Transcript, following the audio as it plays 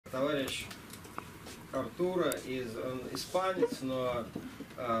товарищ Артуро, он испанец,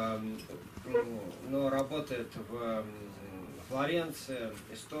 но работает в Флоренции,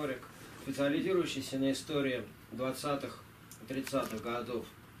 историк, специализирующийся на истории 20-30-х годов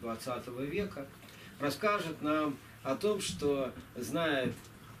 20 века, расскажет нам о том, что знает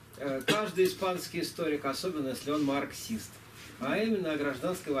каждый испанский историк, особенно если он марксист, а именно о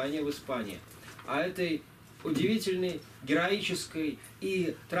гражданской войне в Испании, о этой удивительной, героической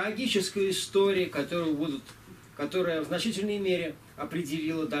и трагической истории, которая в значительной мере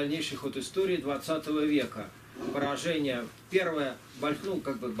определила дальнейший ход истории 20 века. Поражение, первая,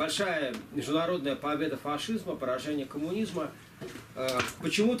 большая международная победа фашизма, поражение коммунизма.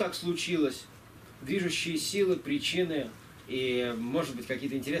 Почему так случилось? Движущие силы, причины и, может быть,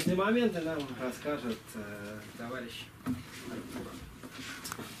 какие-то интересные моменты нам расскажет товарищ Артуро.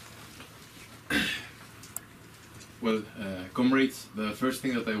 Well, comrades, the first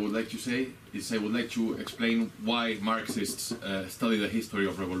thing that I would like to say is I would like to explain why Marxists study the history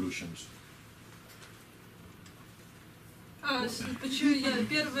of revolutions.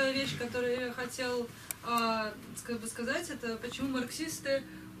 Первая вещь, которую я хотел сказать, это почему марксисты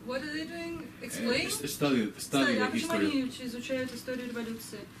what are they doing? Explain? Study the почему history. они изучают историю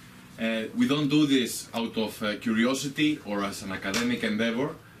революции? We don't do this out of curiosity or as an academic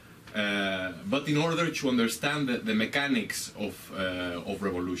endeavor, but in order to understand the mechanics of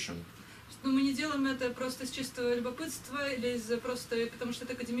revolution. Но мы не делаем это просто из чистого любопытства или потому что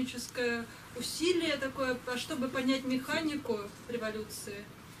это академическое усилие такое, чтобы понять механику революции.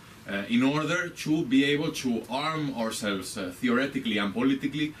 In order to be able to arm ourselves theoretically and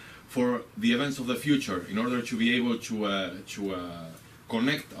politically for the events of the future, in order to be able to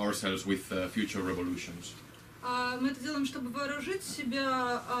connect ourselves with future revolutions. Мы это делаем, чтобы вооружить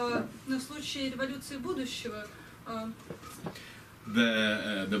себя на случай революции будущего.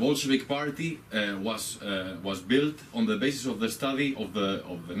 The Bolshevik Party was built on the basis of the study of the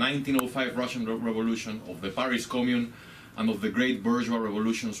 1905 Russian Revolution, of the Paris Commune, and of the great bourgeois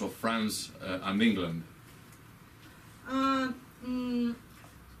revolutions of France and England.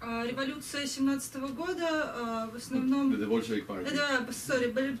 Революция 17-го года в основном... The Bolshevik Party.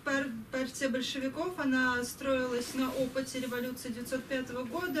 Партия большевиков, она строилась на опыте революции 1905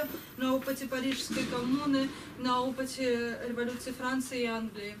 года, на опыте Парижской коммуны, на опыте революции Франции и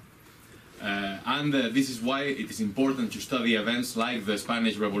Англии. And this is why it is important to study events like the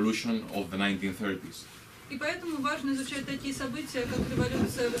Spanish Revolution of the 1930s. И поэтому важно изучать такие события, как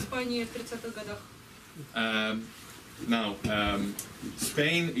революция в Испании в 30-х годах. Now,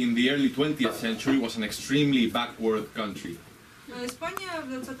 Spain in the early 20th century was an extremely backward country. Испания в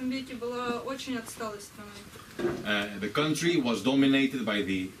 20 веке была очень отсталой страной. The country was dominated by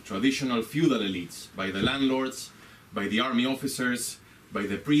the traditional feudal elites, by the landlords, by the army officers, by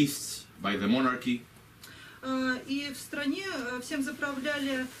the priests, by the monarchy. И в стране всем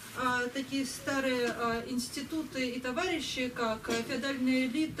заправляли такие старые институты и товарищи, как феодальная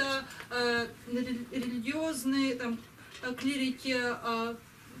элита, религиозные, там, клирики,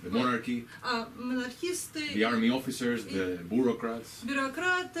 the monarchy, монархисты, the army officers, the bureaucrats.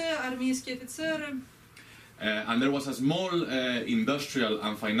 Бюрократы, армейские офицеры. And there was a small industrial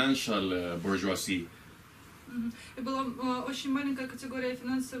and financial bourgeoisie. И была очень маленькая категория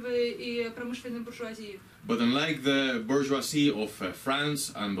финансовой и промышленной буржуазии. But unlike the bourgeoisie of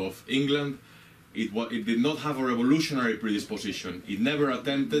France and of England, it did not have a revolutionary predisposition. It never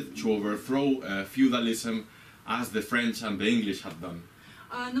attempted to overthrow feudalism as the French and the English had done.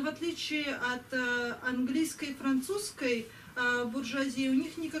 Но в отличие от английской и французской буржуазии, у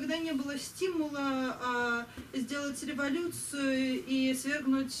них никогда не было стимула сделать революцию и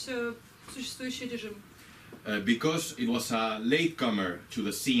свергнуть существующий режим. Because it was a latecomer to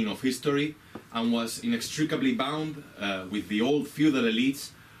the scene of history and was inextricably bound with the old feudal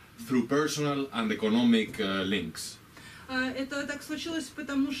elites through personal and economic links. Это так случилось,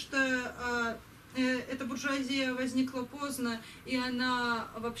 потому что эта буржуазия возникла поздно, и она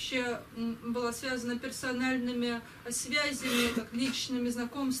вообще была связана персональными связями, как личными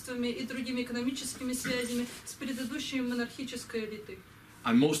знакомствами и другими экономическими связями с предыдущей монархической элитой.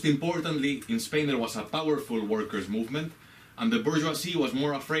 And most importantly, in Spain there was a powerful workers' movement, and the bourgeoisie was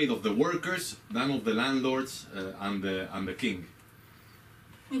more afraid of the workers than of the landlords and the king.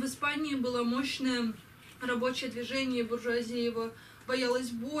 И в Испании было мощное рабочее движение, буржуазия его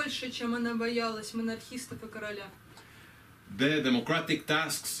боялась больше, чем она боялась монархистов и короля. The democratic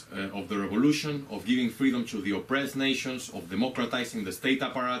tasks of the revolution, of giving freedom to the oppressed nations, of democratizing the state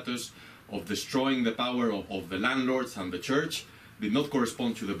apparatus, of destroying the power of the landlords and the church, did not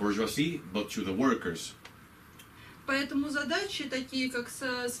correspond to the bourgeoisie, but to the workers. Поэтому задачи такие, как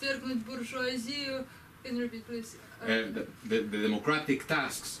свергнуть буржуазию, the democratic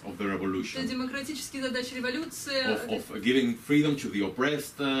tasks of the revolution, демократические задачи революции, of giving freedom to the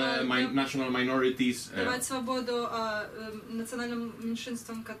oppressed national minorities, давать свободу национальным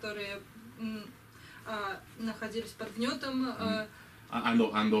меньшинствам, которые находились под гнетом,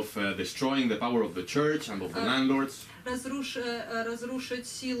 and of destroying the power of the church and of the landlords. Разрушить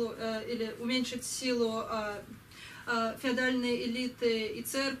силу или уменьшить силу феодальной элиты и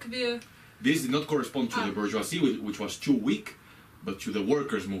церкви. This did not correspond to the bourgeoisie, which was too weak, but to the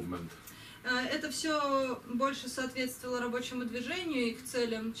workers' movement. Это все больше соответствовало рабочему движению и их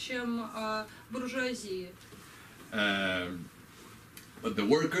целям, чем буржуазии. But the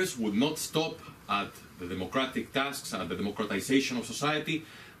workers would not stop at the democratic tasks, at the democratization of society,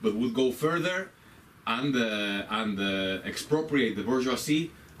 but would go further and expropriate the bourgeoisie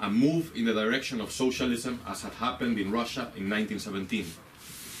and move in the direction of socialism, as had happened in Russia in 1917.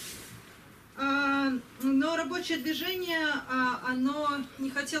 Но рабочее движение, оно не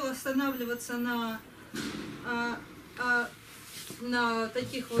хотело останавливаться на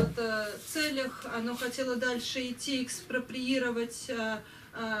таких вот целях, оно хотело дальше идти, экспроприировать,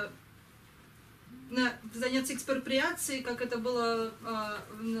 заняться экспроприацией, как это было во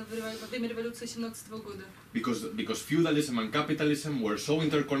время революции 17 года. Because feudalism and capitalism were so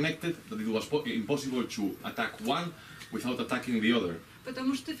interconnected that it was impossible to attack one without attacking the other.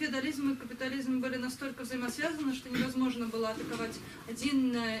 Потому что феодализм и капитализм были настолько взаимосвязаны, что невозможно было атаковать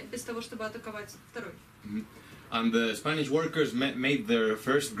один без того, чтобы атаковать второй. And the Spanish workers made their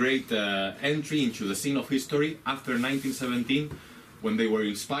first great entry into the scene of history after 1917, when they were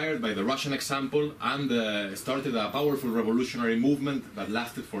inspired by the Russian example and started a powerful revolutionary movement that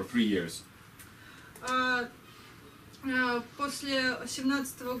lasted for 3 years. После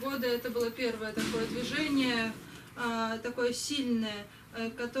 17-го года это было первое такое движение, такое сильное,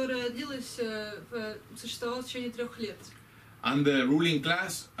 которое длилось, существовало в течение 3 лет. And the ruling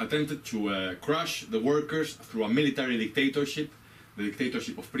class attempted to crush the workers through a military dictatorship, the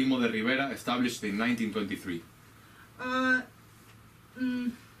dictatorship of Primo de Rivera, established in 1923.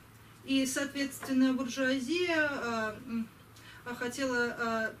 И, соответственно, буржуазия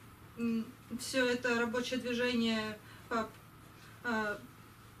хотела все это рабочее движение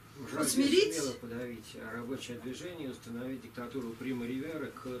усмирить. Смело подавить рабочее движение и установить диктатуру Прима Ривера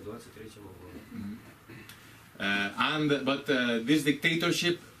к 23-му году. But this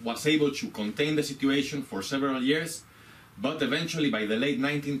dictatorship was able to contain the situation for several years, but eventually by the late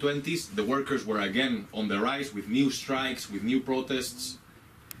 1920s the workers were again on the rise with new strikes, with new protests.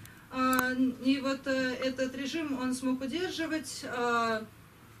 И вот этот режим он смог удерживать.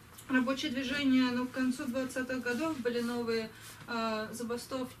 Рабочее движение, но к концу 20-х годов были новые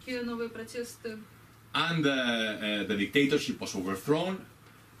забастовки, новые протесты. And the dictatorship was overthrown,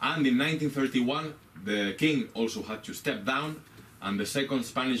 and in 1931 the king also had to step down, and the Second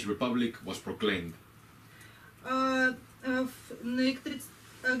Spanish Republic was proclaimed. К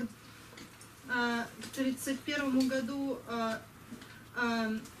 1931 году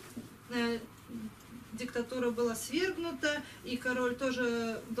диктатура была свергнута, и король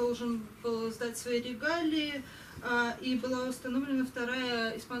тоже должен был сдать свои регалии, и была установлена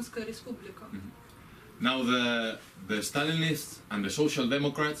Вторая Испанская республика. Now the Stalinists and the Social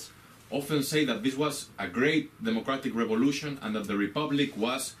Democrats often say that this was a great democratic revolution and that the republic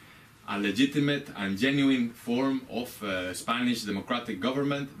was a legitimate and genuine form of Spanish democratic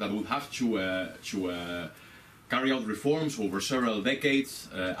government that would have to carry out reforms over several decades,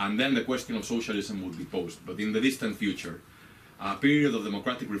 and then the question of socialism would be posed. But in the distant future, a period of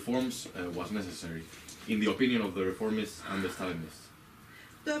democratic reforms was necessary, in the opinion of the reformists and the Stalinists.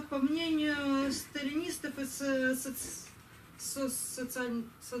 Так, по мнению сталинистов и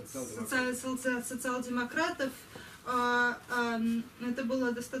социал-демократов, это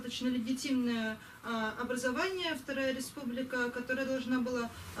было достаточно легитимное образование, Вторая республика, которая должна была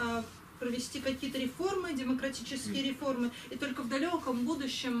провести какие-то реформы, демократические реформы, и только в далеком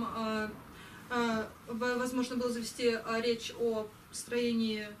будущем возможно было завести речь о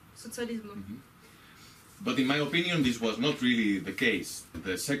строении социализма. But in my opinion, this was not really the case.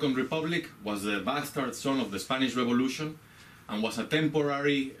 The Second Republic was the bastard son of the Spanish Revolution and was a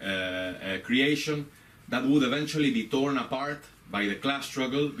temporary creation that would eventually be torn apart by the class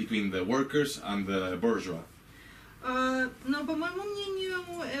struggle between the workers and the bourgeois. Но, по моему мнению,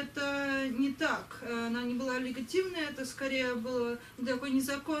 это не так. Она не была легитимной, это скорее был такой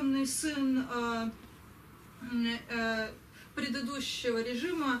незаконный сын предыдущего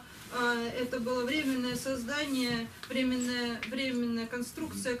режима. Это было временное создание, временная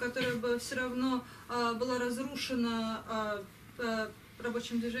конструкция, которая бы все равно была разрушена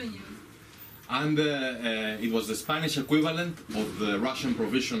рабочим движением. And it was the Spanish equivalent of the Russian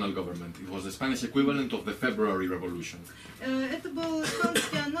provisional government. It was the Spanish equivalent of the February Revolution. Это был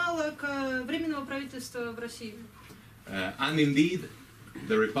испанский аналог временного правительства в России. And indeed,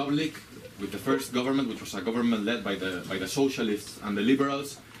 the Republic, with the first government, which was a government led by the socialists and the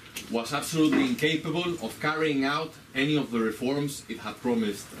liberals, was absolutely incapable of carrying out any of the reforms it had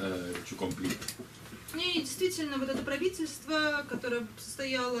promised to complete. И действительно, вот это правительство, которое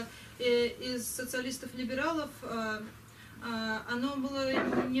состояло из социалистов-либералов, оно было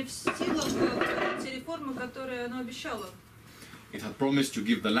не в силах те реформы, которые оно обещало. It had promised to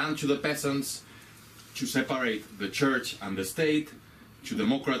give the land to the peasants, to separate the church and the state, to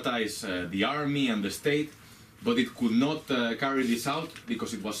democratize the army and the state, but it could not carry this out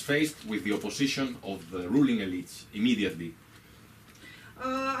because it was faced with the opposition of the ruling elites immediately.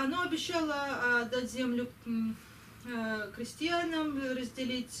 Оно обещало дать землю крестьянам,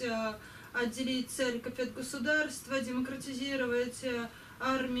 отделить церковь от государства, демократизировать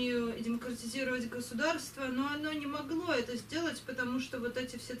армию и демократизировать государство, но оно не могло это сделать, потому что вот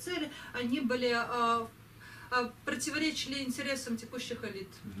эти все цели, они были противоречили интересам текущих элит.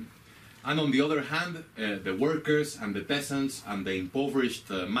 And on the other hand, the workers and the peasants and the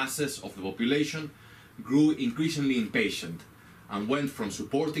impoverished masses of the population grew increasingly impatient and went from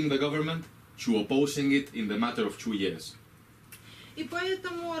supporting the government to opposing it in the matter of 2 years. И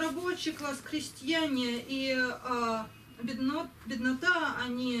поэтому рабочий класс, крестьяне и беднота,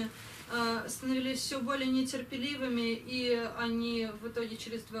 они становились все более нетерпеливыми, и они в итоге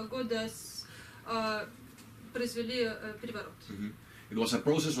через 2 года произвели переворот. It was a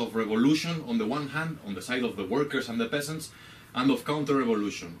process of revolution on the one hand, on the side of the workers and the peasants, and of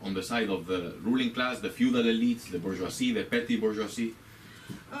counter-revolution on the side of the ruling class, the feudal elites, the bourgeoisie, the petty bourgeoisie.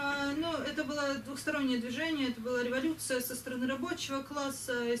 Ну, это было двухстороннее движение, это была революция со стороны рабочего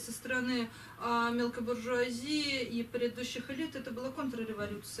класса и со стороны мелкой буржуазии и предыдущих элит, это была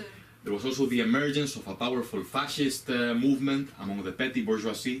контрреволюция. There was also the emergence of a powerful fascist movement among the petty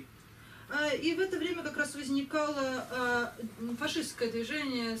bourgeoisie. И в это время как раз возникало фашистское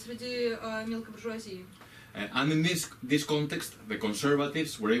движение среди мелкой буржуазии. And in this context, the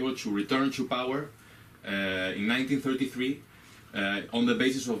conservatives were able to return to power in 1933 on the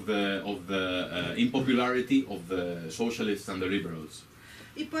basis of the impopularity of the socialists and the liberals.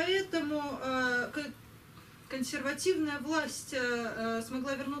 И поэтому консервативная власть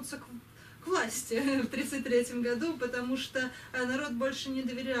смогла вернуться к власти в 1933 году, потому что народ больше не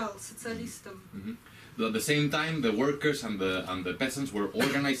доверял социалистам. But at the same time, the workers and the peasants were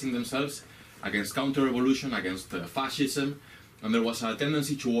organizing themselves against counter-revolution, against fascism, and there was a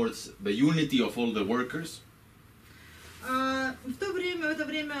tendency towards the unity of all the workers. В это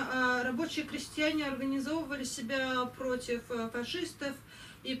время рабочие крестьяне организовывали себя против фашистов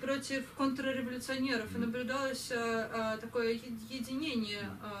и против контрреволюционеров, и наблюдалось такое единение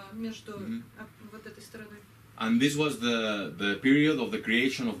между вот этой стороной. And this was the period of the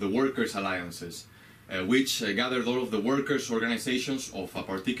creation of the workers' alliances, which gathered all of the workers' organizations of a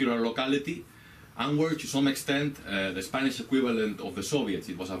particular locality and were to some extent the Spanish equivalent of the Soviets.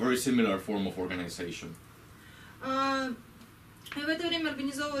 It was a very similar form of organization. В это время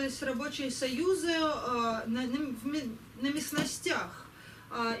организовывались рабочие союзы на местностях,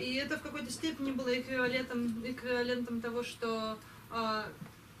 и это в какой-то степени было эквивалентом того, что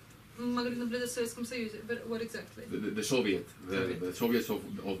мы могли наблюдать в Советском Союзе. What exactly? The Soviets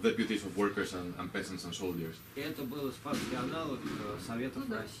of deputies of workers and peasants and soldiers. И это был испанский аналог Советов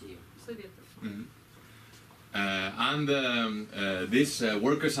России. Советов. And these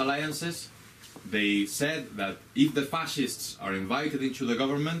workers' alliances, they said that if the fascists are invited into the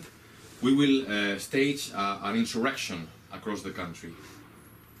government, we will stage an insurrection across the country.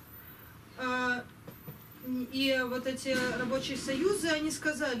 И вот эти рабочие союзы, они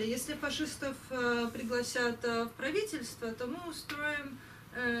сказали, если фашистов пригласят в правительство, то мы устроим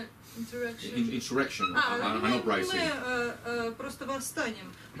insurrection, an uprising. Мы просто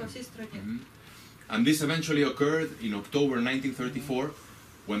восстанем по всей стране. And this eventually occurred in October 1934,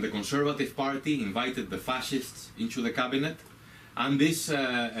 when the Conservative Party invited the fascists into the cabinet, and this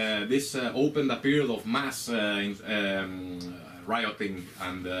opened a period of mass rioting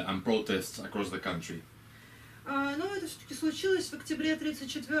and protests across the country. Но это все-таки случилось в октябре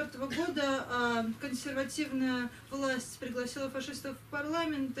 1934 года. Консервативная власть пригласила фашистов в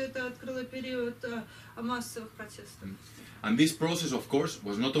парламент. Это открыло период массовых протестов. And this process, of course,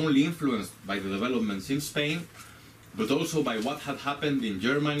 was not only influenced by the developments in Spain, but also by what had happened in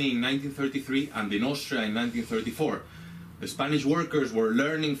Germany in 1933 and in Austria in 1934. The Spanish workers were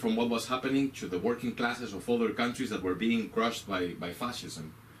learning from what was happening to the working classes of other countries that were being crushed by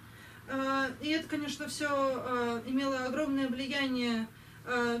fascism. И это, конечно, все имело огромное влияние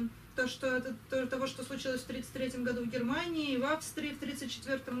того, что случилось в 1933 году в Германии, в Австрии в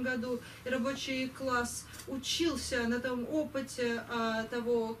 1934 году. И рабочий класс учился на том опыте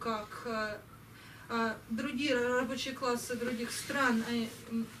того, как другие рабочие классы других стран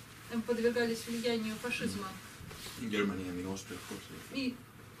подвергались влиянию фашизма. In Germany and in Austria, of course. И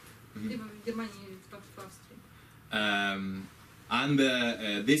в Германии, и в Австрии. And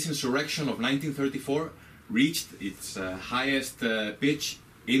this insurrection of 1934 reached its highest pitch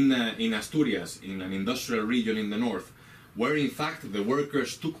in Asturias, in an industrial region in the north, where in fact the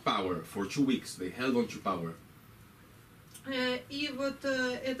workers took power for 2 weeks. They held on to power. И вот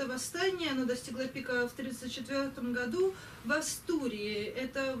это восстание, оно достигло пика в 1934 году в Астурии.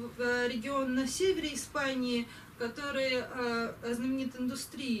 Это регион на севере Испании, который знаменит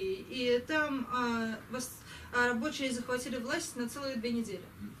индустрией. И там рабочие захватили власть на целые 2 недели.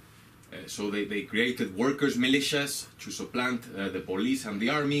 So they created workers' militias to supplant the police and the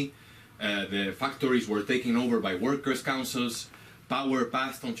army. The factories were taken over by workers' councils. Power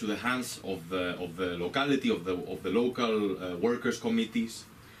passed onto the hands of the locality, of the local workers' committees.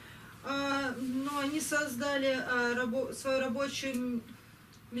 Но они создали свою рабочую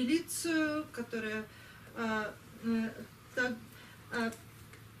милицию, которая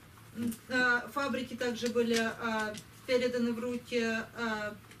фабрики также были переданы в руки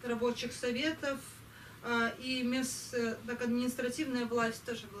рабочих советов, и административная власть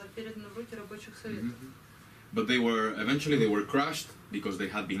тоже была передана в руки рабочих советов. But eventually they were crushed because they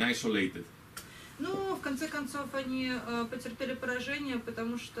had been isolated. Ну, в конце концов, они потерпели поражение,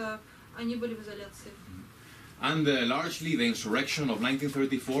 потому что они были в изоляции. And largely the insurrection of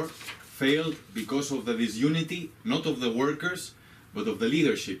 1934 failed because of the disunity, not of the workers, but of the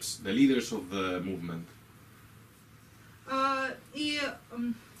leaderships, the leaders of the movement. И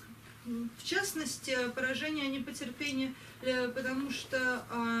в частности, поражение они потерпели, потому что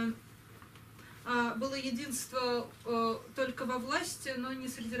было единство только во власти, но не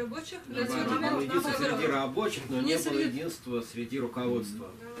среди рабочих. Было единство среди рабочих, но не было единства среди руководства.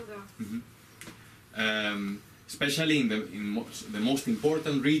 Especially in the most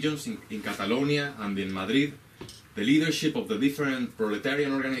important regions in Catalonia and in Madrid, the leadership of the different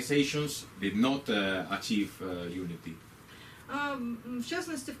proletarian organizations did not achieve unity. В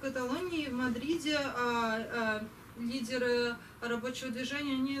частности, в Каталонии, в Мадриде лидеры рабочего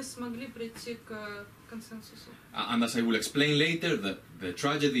движения не смогли прийти к консенсусу. And as I will explain later, the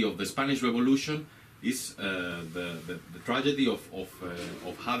tragedy of the Spanish Revolution is the tragedy of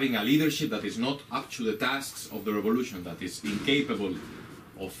having a leadership that is not up to the tasks of the revolution, that is incapable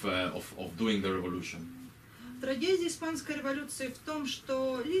of doing the revolution. Трагедия Испанской революции в том,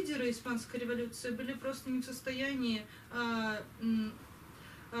 что лидеры Испанской революции были просто не в состоянии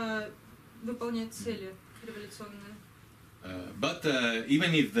выполнять цели революционные. But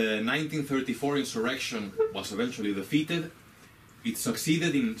even if the 1934 insurrection was eventually defeated, it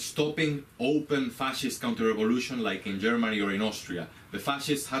succeeded in stopping open fascist counter-revolution like in Germany or in Austria. The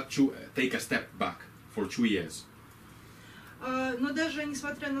fascists had to take a step back for 2 years. Но даже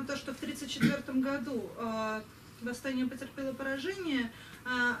несмотря на то, что в 1934 году восстание потерпело поражение,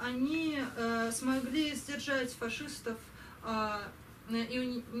 они смогли сдержать фашистов,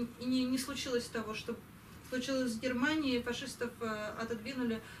 и не случилось того, что случилось в Германии, фашистов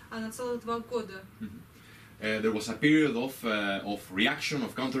отодвинули на целых 2 года. There was a period of reaction,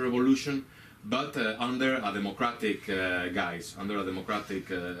 of counter-revolution, but under a democratic guise, under a democratic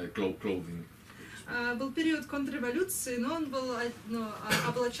clothing. Был период контрреволюции, но он был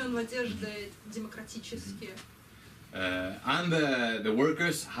облачен в одежды демократические. And the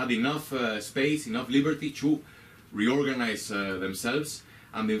workers had enough space, enough liberty to reorganize themselves.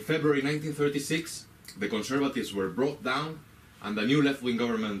 And in February 1936, the conservatives were brought down, and the new left-wing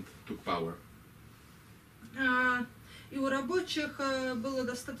government took power. И у рабочих было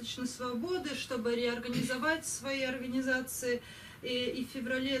достаточно свободы, чтобы реорганизовать свои организации. И в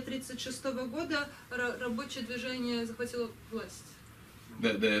феврале 1936 года рабочее движение захватило власть.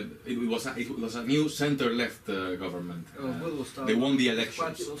 It was a new center-left government. They won the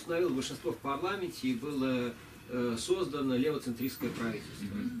elections. Установил большинство в парламенте и было создано левоцентристское правительство.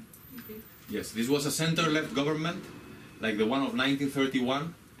 Yes, this was a center-left government, like the one of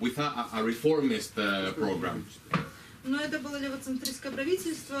 1931, with a reformist program. Но это было левоцентристское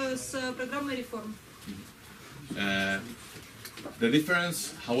правительство с программой реформ. The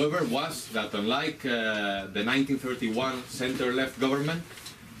difference, however, was that unlike the 1931 center-left government,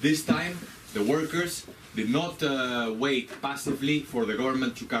 this time the workers did not wait passively for the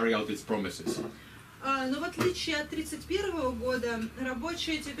government to carry out its promises. Но в отличие от 1931 года,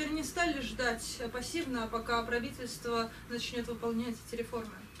 рабочие теперь не стали ждать пассивно, пока правительство начнет выполнять эти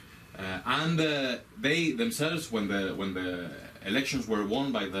реформы. And they themselves, when the elections were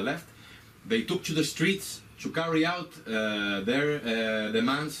won by the left, they took to the streets to carry out their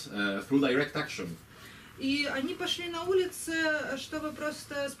demands through direct action. И они пошли на улицы, чтобы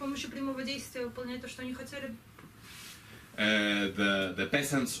просто с помощью прямого действия выполнять то, что они хотели. The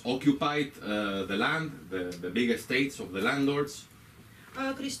peasants occupied the land, the big estates of the landlords.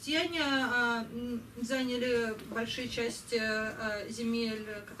 Крестьяне заняли большие части земель,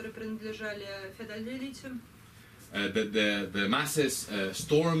 которые принадлежали феодальной элите. The masses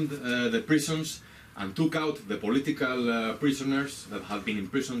stormed the prisons and took out the political prisoners that had been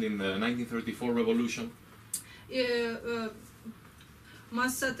imprisoned in the 1934 revolution. И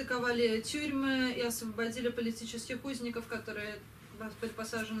массы атаковали тюрьмы и освободили политических узников, которые были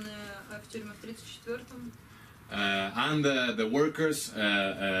посажены в тюрьмы в 1934-м. And the workers,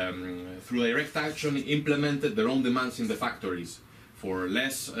 through direct action, implemented their own demands in the factories for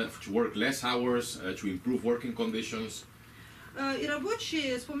to work less hours, to improve working conditions. И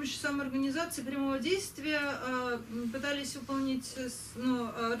рабочие с помощью самоорганизации прямого действия пытались выполнить,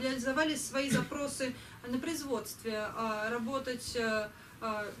 реализовали свои запросы на производстве, работать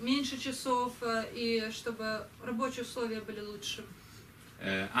меньше часов и чтобы рабочие условия были лучше.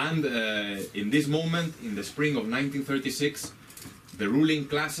 And in this moment, in the spring of 1936, the ruling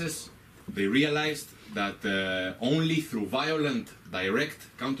classes, they realized that only through violent, direct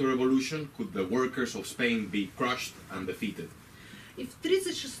counter-revolution could the workers of Spain be crushed and defeated. И в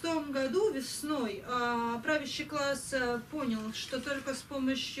 1936 году весной правящий класс понял, что только с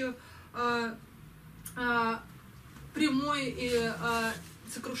помощью прямой и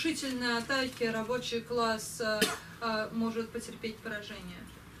сокрушительной атаки рабочий класс может потерпеть поражение.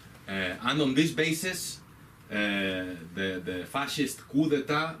 And on this basis, the fascist coup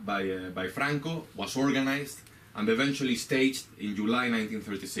d'état by Franco was organized and eventually staged in July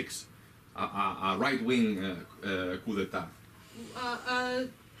 1936, a right-wing coup d'état.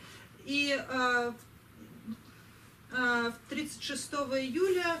 И 36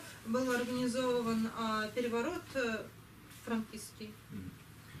 июля был организован переворот франкистский.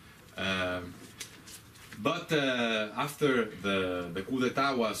 But after the coup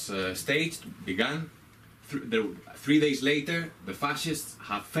d'état was began, 3 days later, the fascists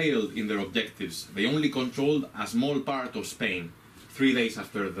have failed in their objectives. They only controlled a small part of Spain, 3 days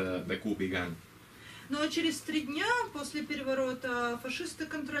after the coup began. Но через 3 дня после переворота фашисты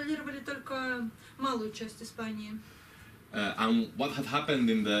контролировали только малую часть Испании. And what had happened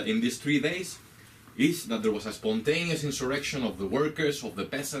in these 3 days is that there was a spontaneous insurrection of the workers, of the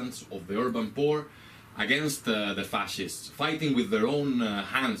peasants, of the urban poor against the fascists, fighting with their own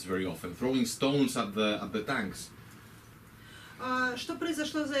hands very often, throwing stones at the tanks. Что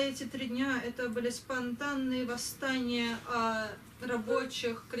произошло за эти 3 дня? Это были спонтанные восстания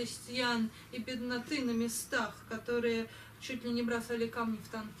рабочих, крестьян и бедноты на местах, которые чуть ли не бросали камни в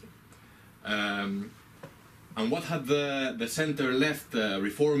танки. And what had the center-left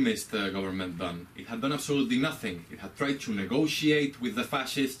reformist government done? It had done absolutely nothing. It had tried to negotiate with the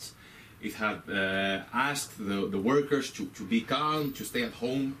fascists. It had asked the workers to be calm, to stay at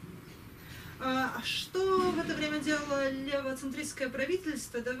home. Что в это время делало левоцентристское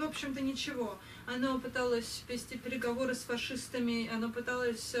правительство? Да, в общем-то, ничего. Оно пыталось вести переговоры с фашистами, оно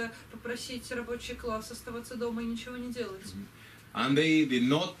пыталось попросить рабочий класс оставаться дома и ничего не делать. And they did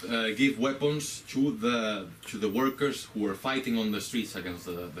not give weapons to the workers who were fighting on the streets against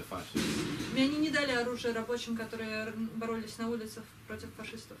the fascists. И они не дали оружие рабочим, которые боролись на улицах против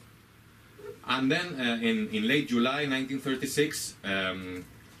фашистов. And then in late July 1936,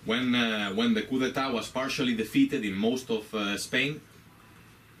 when the coup d'état was partially defeated in most of Spain,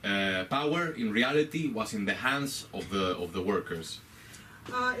 power in reality was in the hands of the workers.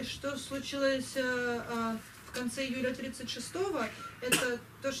 И что случилось в конце июля 1936-го, это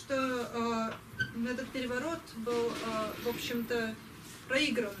то, что этот переворот был, в общем-то,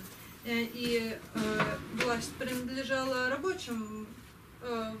 проигран, и власть принадлежала рабочим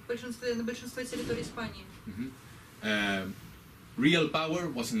на большинстве территорий Испании. Real power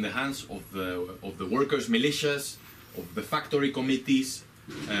was in the hands of the workers' militias, of the factory committees,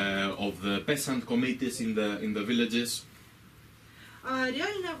 of the peasant committees in the villages. А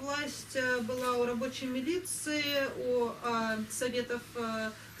реальная власть была у рабочей милиции, у советов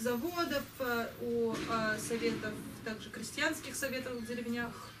заводов, у советов, также крестьянских советов в деревнях.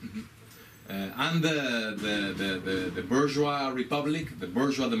 And the bourgeois republic, the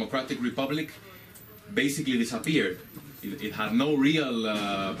bourgeois democratic republic, basically disappeared. It had no real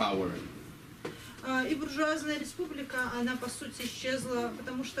power. И буржуазная республика, она по сути исчезла,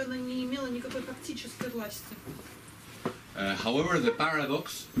 потому что она не имела никакой фактической власти. However, the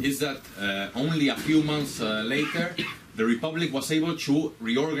paradox is that only a few months later, the republic was able to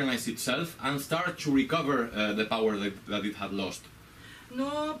reorganize itself and start to recover the power that it had lost.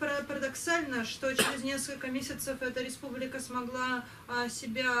 Но парадоксально, что через несколько месяцев эта республика смогла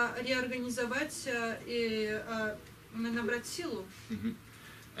себя реорганизовать и набрать силу.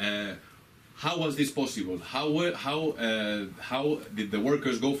 How was this possible? How did the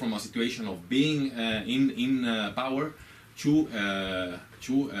workers go from a situation of being in power to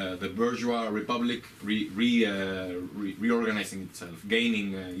the bourgeois republic reorganizing itself,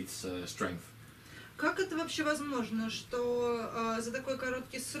 gaining its strength? Как это вообще возможно, что за такой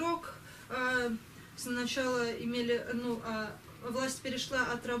короткий срок сначала власть перешла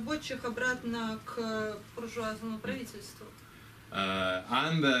от рабочих обратно к буржуазному правительству?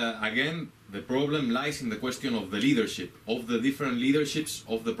 Again, the problem lies in the question of the leadership, of the different leaderships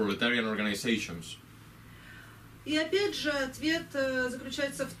of the proletarian organizations. И опять же ответ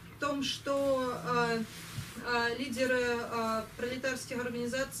заключается в том, что лидеры пролетарских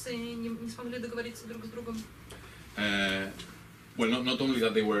организаций не смогли договориться друг с другом. Well, not only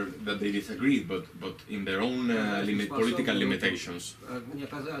that they disagreed, but in their own political limitations. Они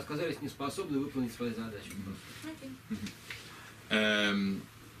оказались неспособны выполнить свои задачи. And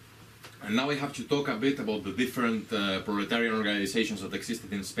now I have to talk a bit about the different proletarian organizations that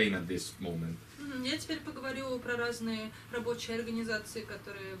existed in Spain at this moment. Я теперь поговорю про разные рабочие организации,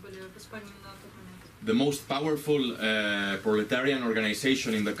 которые были в Испании на тот момент. The most powerful proletarian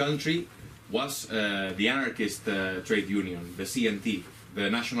organization in the country was the anarchist trade union, the CNT, the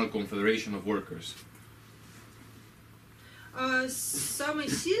National Confederation of Workers. Самой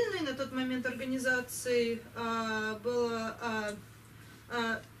сильной на тот момент организацией была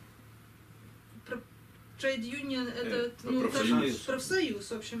Trade Union, это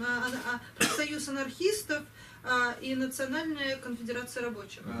профсоюз, в общем, профсоюз анархистов и Национальная конфедерация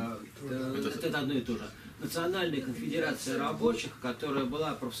рабочих. Это одно и то же. Национальная конфедерация рабочих, которая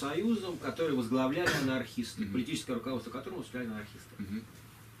была профсоюзом, который возглавляли анархисты, политическое руководство которого возглавляли анархисты.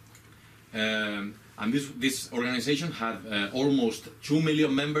 And this organization had almost 2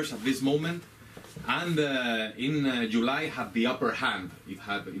 million members at this moment, and in July had the upper hand. It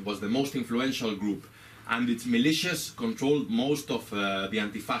was the most influential group, and its militias controlled most of the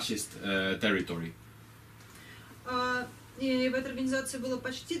anti-fascist territory. И в этой организации было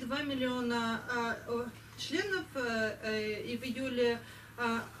почти 2 миллиона членов, и в июле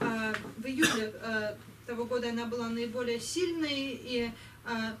того года она была наиболее сильной, и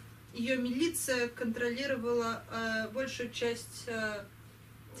ее милиция контролировала большую часть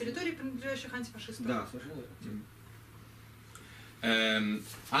территорий, принадлежащих антифашистам. Да, совершенно верно. And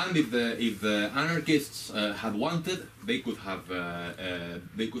if the anarchists had wanted, they could have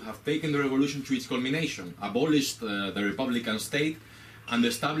taken the revolution to its culmination, abolished the republican state, and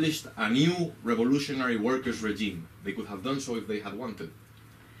established a new revolutionary workers regime. They could have done so if they had wanted.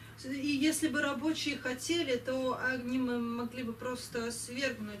 И если бы рабочие хотели, то они могли бы просто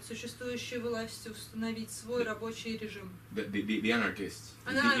свергнуть существующую власть и установить свой рабочий режим. The anarchists.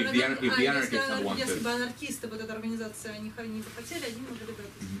 If the anarchists had wanted. Если бы анархисты, вот эта организация, они бы хотели, они могли бы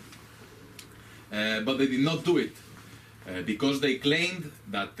это. But they did not do it because they claimed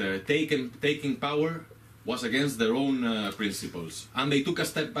that taking power was against their own principles, and they took a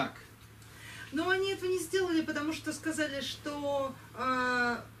step back. Но они этого не сделали, потому что сказали, что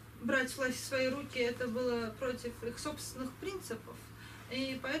брать власть в свои руки это было против их собственных принципов,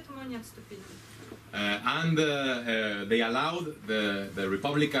 и поэтому они отступили. And they allowed the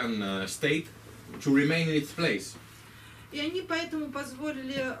republican state to remain in its place. И они поэтому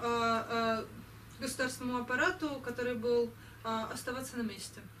позволили государственному аппарату, который был, оставаться на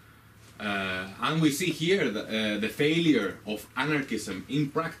месте. And we see here the failure of anarchism in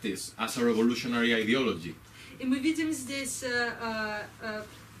practice as a revolutionary ideology. И мы видим здесь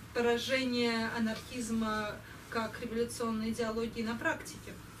поражение анархизма как революционной идеологии на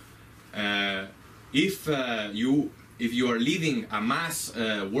практике. If you are leading a mass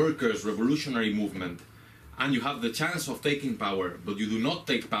workers' revolutionary movement and you have the chance of taking power, but you do not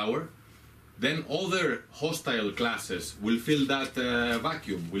take power, then other hostile classes will fill that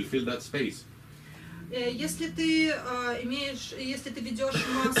vacuum, will fill that space. Если ты ведешь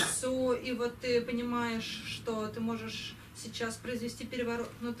массу, и вот ты понимаешь, что ты можешь сейчас произвести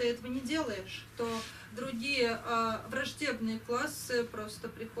переворот, но ты этого не делаешь, то другие враждебные классы просто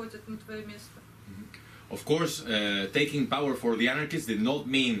приходят на твое место. Of course, taking power for the anarchists did not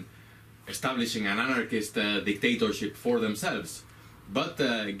mean establishing an anarchist dictatorship for themselves, but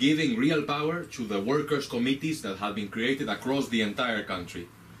giving real power to the workers' committees that had been created across the entire country.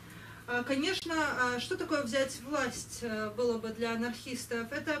 Конечно, что такое взять власть было бы для анархистов?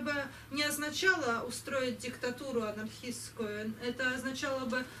 Это бы не означало устроить диктатуру анархистскую, это означало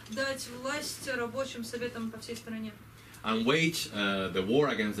бы дать власть рабочим советам по всей стране. And wage the war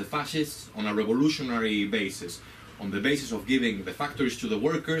against the fascists on a revolutionary basis, on the basis of giving the factories to the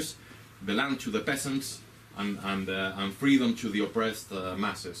workers, the land to the peasants, and freedom to the oppressed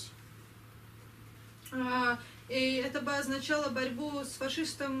masses. И это бы означало борьбу с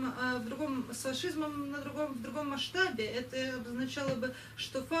фашизмом в другом масштабе. Это означало бы,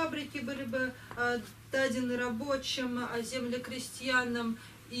 что фабрики были бы дадены рабочим, а земли крестьянам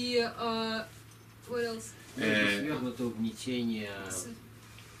и what else? Свергнуто угнетение.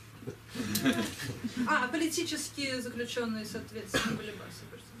 Политические заключенные, соответственно, были бы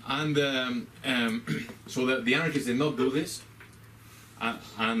освобождены. And so the anarchists did not do this.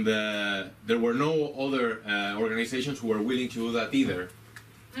 And there were no other organizations who were willing to do that either.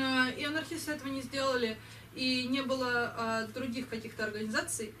 И анархисты этого не сделали, и не было других каких-то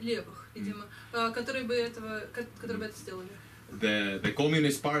организаций, левых, видимо, которые бы это сделали. The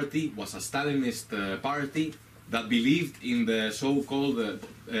Communist Party was a Stalinist party that believed in the so-called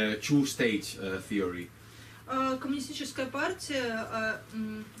two-stage theory. Коммунистическая партия,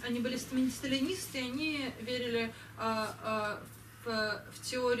 они были сталинисты, они верили в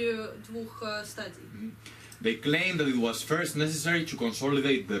теорию двух стадий. They claimed that it was first necessary to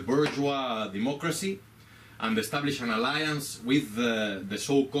consolidate the bourgeois democracy and establish an alliance with the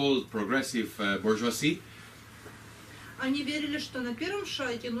so-called progressive bourgeoisie. Они верили, что на первом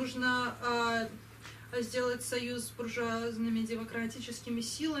шаге нужно сделать союз с буржуазными демократическими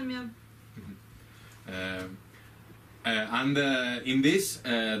силами. And in this,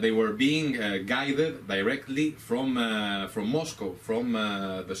 they were being guided directly from Moscow, from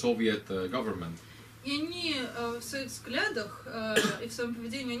the Soviet government. И они в своих взглядах и в своем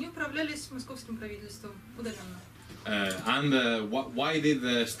поведении они управлялись московским правительством удаленно. Why did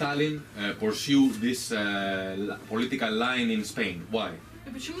Stalin pursue this political line in Spain? Why? И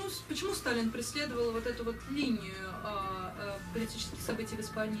почему Сталин преследовал вот эту вот линию политических событий в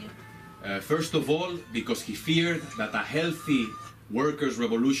Испании? First of all, because he feared that a healthy workers'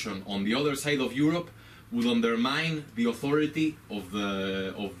 revolution on the other side of Europe would undermine the authority of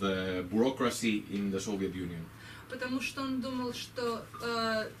the bureaucracy in the Soviet Union. Потому что он думал, что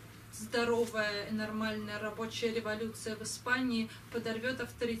здоровая и нормальная рабочая революция в Испании подорвет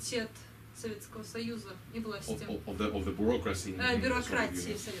авторитет Советского Союза и власти. Of the bureaucracy.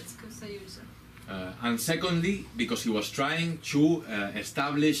 Бюрократии в Советском Союзе. And secondly, because he was trying to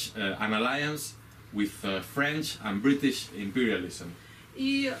establish an alliance with French and British imperialism.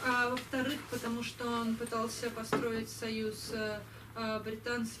 И во-вторых, потому что он пытался построить союз с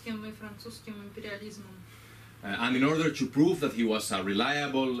британским и французским империализмом. And in order to prove that he was a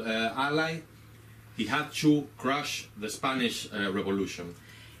reliable ally, he had to crush the Spanish Revolution.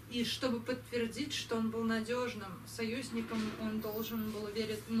 И чтобы подтвердить, что он был надежным союзником, он должен был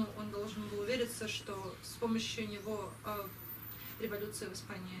увериться, что с помощью него революция в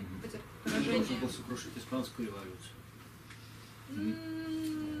Испании потерпит поражение. Он должен был сокрушить испанскую революцию.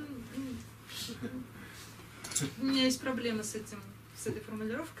 У меня есть проблемы с этой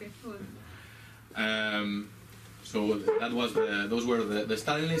формулировкой. So that was those were the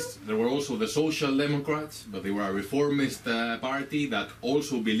Stalinists. There were also the Social Democrats, but they were a reformist party that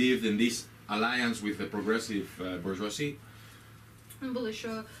also believed in this alliance with the progressive bourgeoisie. Была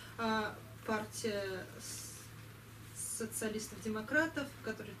еще партия социалистов-демократов,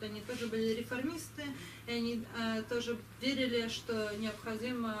 которые они тоже были реформисты, и они тоже верили, что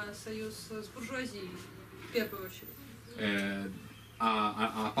необходим союз с буржуазией в первую очередь.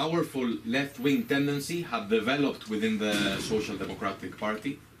 A powerful left-wing tendency had developed within the Social Democratic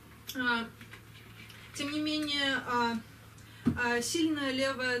Party. Тем не менее, сильная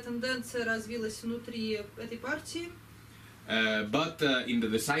левая тенденция развилась внутри этой партии. But in the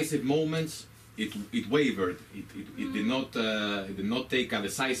decisive moments, it wavered. It did not take a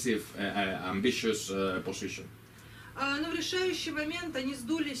decisive, ambitious position. Но в решающий момент они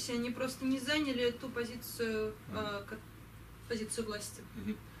сдулись, они просто не заняли ту позицию власти.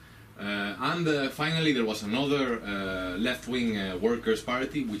 And finally, there was another left-wing workers'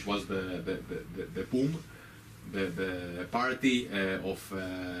 party, which was the PUM, the party of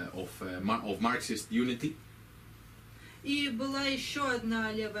Marxist unity. И была еще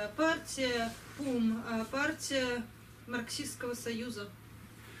одна левая партия, ПУМ, партия Марксистского союза.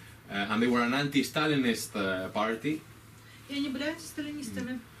 And they were an anti-Stalinist party. И они были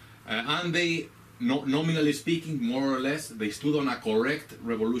антисталинистами. And they, nominally speaking, more or less, they stood on a correct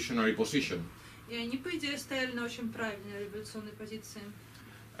revolutionary position. И они, по идее, стояли на очень правильной революционной позиции.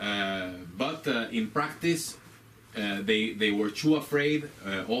 But in practice, they were too afraid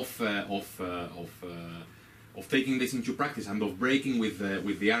of taking this into practice and of breaking with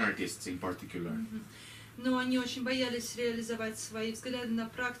the anarchists in particular. Но они очень боялись реализовать свои взгляды на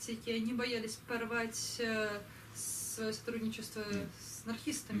практике, они боялись порвать свое сотрудничество с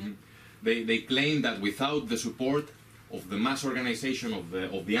анархистами. They claimed that without the support of the mass organization of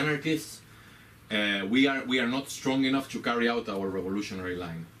the anarchists, we are not strong enough to carry out our revolutionary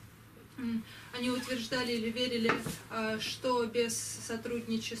line. Они утверждали или верили, что без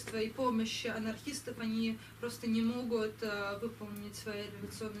сотрудничества и помощи анархистов они просто не могут выполнить свои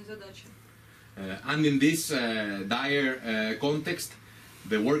революционные задачи. And in this dire context,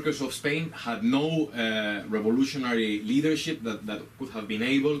 the workers of Spain had no revolutionary leadership that could have been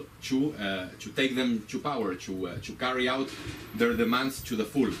able to take them to power, to carry out their demands to the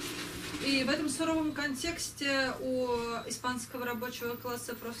full. И в этом суровом контексте у испанского рабочего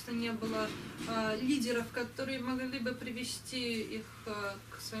класса просто не было лидеров, которые могли бы привести их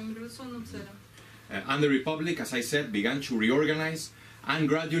к своим революционным целям. And the Republic, as I said, began to reorganize and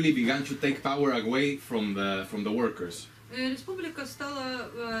gradually began to take power away from the workers. Республика стала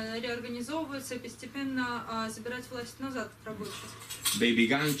реорганизовываться и постепенно забирать власть назад от рабочих. They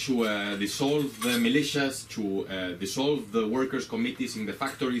began to dissolve the militias, to dissolve the workers' committees in the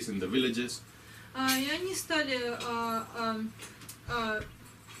factories, in the villages. И они стали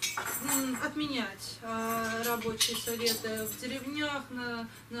отменять рабочие советы в деревнях,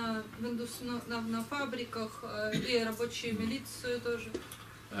 на фабриках и рабочие милицию тоже.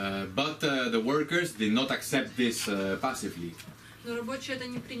 But the workers did not accept this passively. Но рабочие это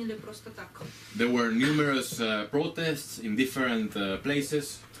не приняли просто так. There were numerous protests in different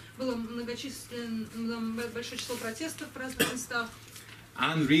places. Было большое число протестов в разных местах.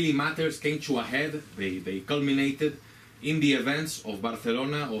 And really matters came to a head. They culminated in the events of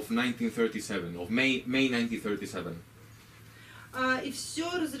Barcelona of 1937, of May 1937. И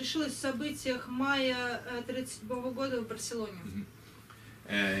все разрешилось в событиях мая 1937 года в Барселоне.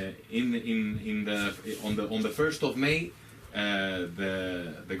 On the 1st of May,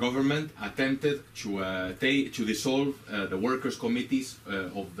 the government attempted to dissolve the workers' committees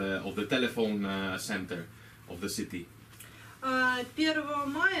of the telephone center of the city. 1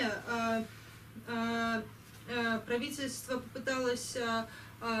 мая правительство попыталось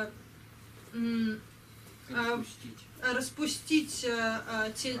распустить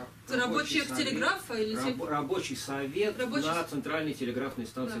рабочих телеграфа или рабочий совет на центральной телеграфной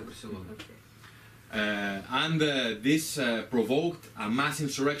станции Барселоны. And this provoked a mass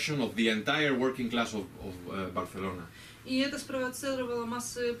insurrection of the entire working class of Barcelona. И это спровоцировало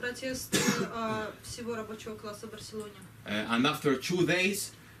массовые протесты всего рабочего класса в Барселоне. And after 2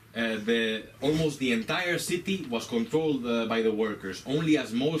 days, almost the entire city was controlled by the workers. Only a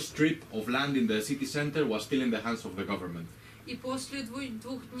small strip of land in the city center was still in the hands of the government. И после 2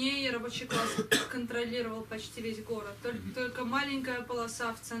 дней рабочий класс контролировал почти весь город. Только маленькая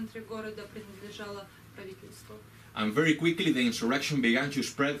полоса в центре города принадлежала правительству. And very quickly the insurrection began to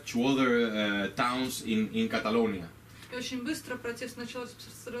spread to other towns in Catalonia. И очень быстро протест начал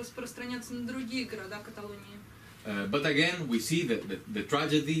распространяться на другие города Каталонии. But again, we see the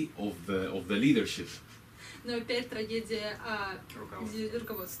tragedy of the leadership. Но опять трагедия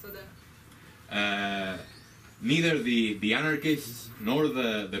руководства, да. Neither the anarchists nor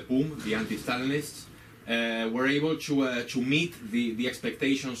the PUM, the anti-Stalinists, were able to meet the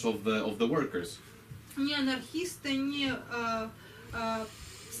expectations of the workers. Ни анархисты, ни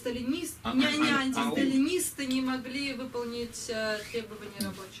антисталинисты не могли выполнить требования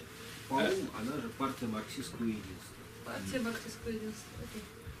рабочих. Она же партия марксистского единства. Партия марксистского единства.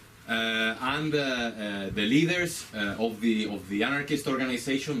 And the leaders of the anarchist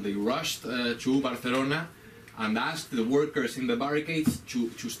organization, they rushed to Barcelona and asked the workers in the barricades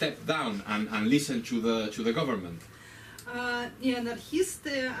to step down and listen to the government. И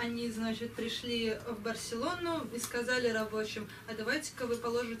анархисты, они, значит, пришли в Барселону и сказали рабочим: а давайте-ка вы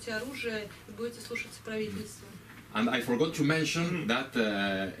положите оружие и будете слушаться правительства. And I forgot to mention that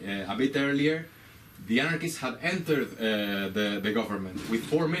a bit earlier, the anarchists had entered the government with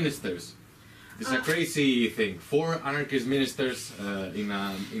 4 ministers. It's a crazy thing. 4 anarchist ministers in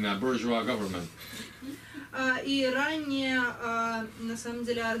a bourgeois government. И ранее, на самом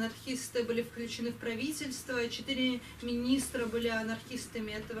деле, анархисты были включены в правительство, 4 министра были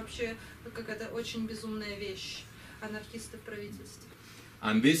анархистами. Это вообще какая-то очень безумная вещь, анархисты в правительстве.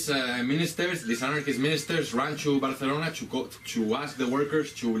 And these ministers, these anarchist ministers, ran to Barcelona to ask the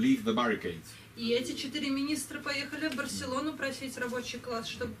workers to leave the barricades. И эти 4 министра поехали в Барселону просить рабочий класс,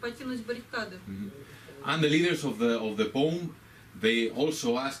 чтобы покинуть баррикады. And the leaders of the POM, they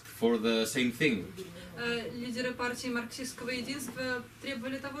also asked for the same thing. Лидеры партии марксистского единства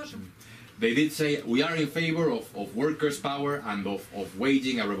требовали того же. They did say, we are in favor of workers' power and of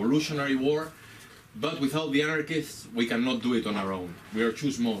waging a revolutionary war, but without the anarchists, we cannot do it on our own. We are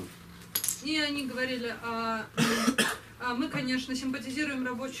too small. И они говорили, мы, конечно, симпатизируем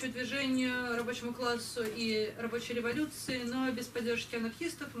рабочему движению, рабочему классу и рабочей революции, но без поддержки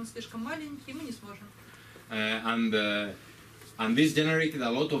анархистов мы слишком маленькие, мы не сможем. And this generated a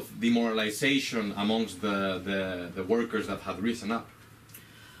lot of demoralization amongst the workers that had risen up.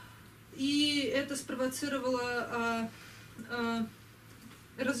 И это спровоцировало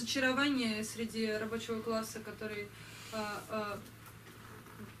разочарование среди рабочего класса, который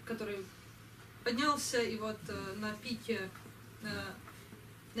поднялся, и вот на пике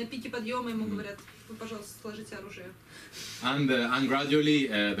подъема ему говорят: вы, пожалуйста, сложите оружие. And gradually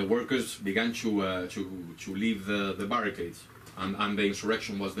the workers began to leave the barricades, and the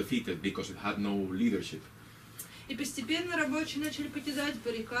insurrection was defeated because it had no leadership. И постепенно рабочие начали покидать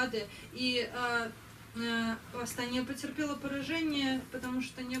баррикады, и восстание потерпело поражение, потому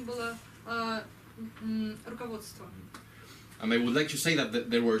что не было руководства. And I would like to say that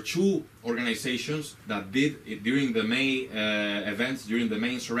there were 2 organizations that did, during the May events, during the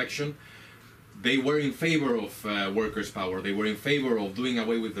May insurrection, they were in favor of workers' power. They were in favor of doing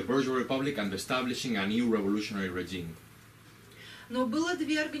away with the bourgeois republic and establishing a new revolutionary regime. Но было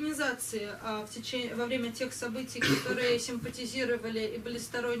 2 организации во время тех событий, которые симпатизировали и были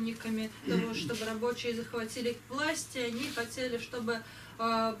сторонниками того, чтобы рабочие захватили власть, и они хотели, чтобы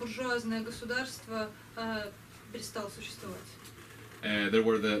буржуазное государство перестало существовать. There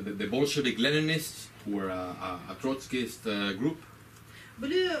were the Bolshevik Leninists, who were a Trotskyist group.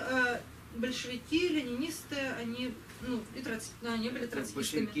 Были большевики, ленинисты, они они были троцкистами.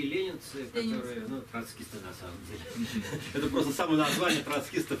 Большевики, ленинцы, которые, троцкисты на самом деле. Это просто само название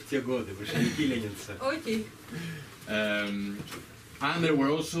троцкистов в те годы, большевики, ленинцы. Окей. And there were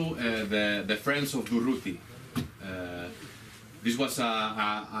also the Friends of Durruti. This was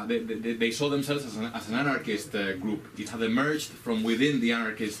they saw themselves as an anarchist group. It had emerged from within the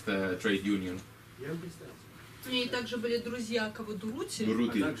anarchist trade union. И также были друзья кого Дурути.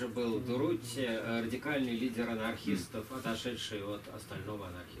 А также был Дурути, радикальный лидер анархистов, отошедший от остального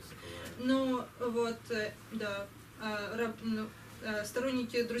анархистского. Ну вот, да,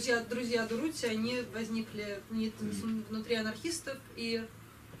 сторонники, друзья Дурути, они возникли внутри анархистов и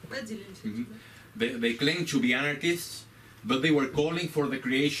отделились. They claimed to be anarchists, but they were calling for the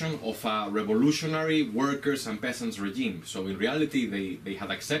creation of a revolutionary workers and peasants regime. So in reality, they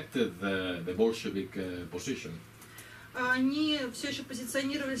had accepted the Bolshevik position. Они все еще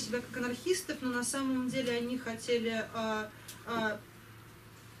позиционировали себя как анархистов, но на самом деле они хотели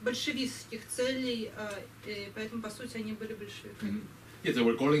большевистских целей, и поэтому по сути они были большевиками. Yes, they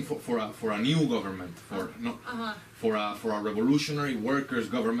were calling for a new government, for a revolutionary workers'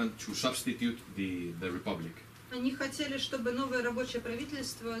 government to substitute the republic. Они хотели, чтобы новое рабочее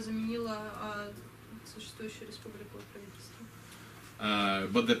правительство заменило существующую республику правительства.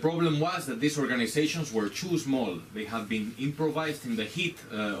 But the problem was that these organizations were too small. They had been improvised in the heat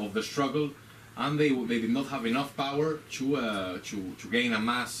of the struggle, and they did not have enough power to gain a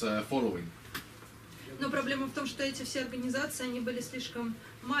mass following. Но проблема в том, что эти все организации, они были слишком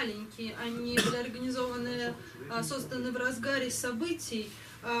маленькие, они были организованы, созданы в разгаре событий,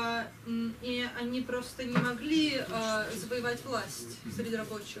 и они просто не могли завоевать власть среди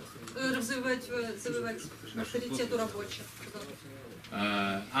рабочих, завоевать авторитет у рабочих.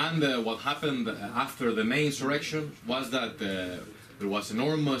 And what happened after the May insurrection was that there was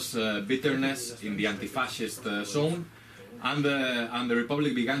enormous bitterness in the anti-fascist zone, and the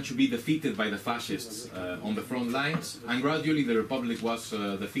republic began to be defeated by the fascists on the front lines, and gradually the republic was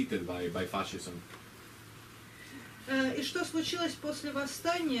defeated by fascism. И что случилось после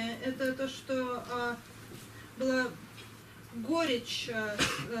восстания? Это то, что было горечь,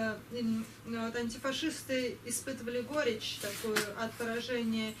 вот, антифашисты испытывали горечь такую от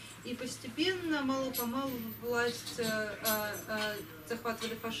поражения, и постепенно, мало-помалу, власть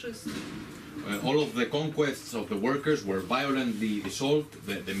захватывали фашисты. All of the conquests of the workers were violently dissolved,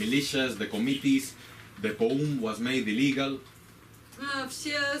 the militias, the committees, the POUM was made illegal.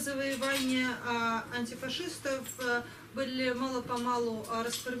 Все завоевания антифашистов были мало-помалу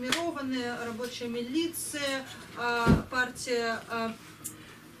расформированы, рабочая милиция, партия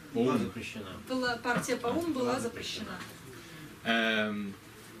ПОУМ была запрещена.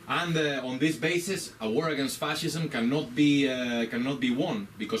 And on this basis, a war against fascism cannot be won,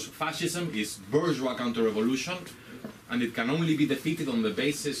 because fascism is bourgeois counter-revolution, and it can only be defeated on the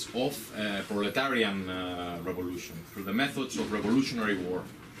basis of proletarian revolution, through the methods of revolutionary war.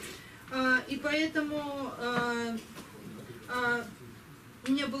 И поэтому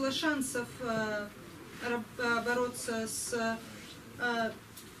не было шансов бороться с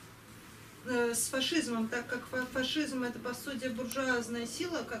фашизмом, так как фашизм — это, по сути, буржуазная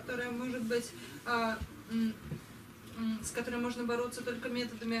сила, которая может быть, с которой можно бороться только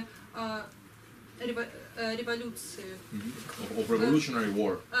методами революции. Of revolutionary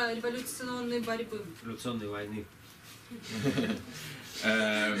war. Революционной борьбы. Революционной войны.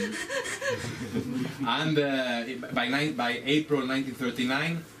 And by April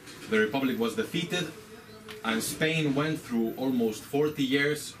 1939, the Republic was defeated, and Spain went through almost 40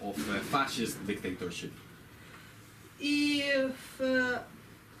 years of fascist dictatorship. И в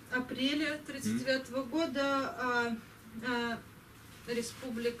апреле 1939 года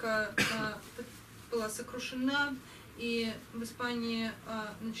республика была сокрушена, и в Испании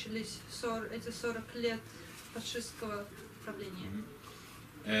начались эти 40 лет фашистского правления.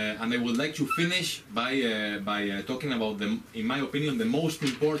 And I would like to finish by talking about, in my opinion, the most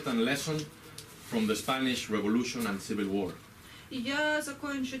important lesson from the Spanish Revolution and Civil War. И я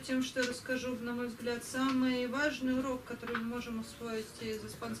закончу тем, что расскажу, на мой взгляд, самый важный урок, который мы можем усвоить из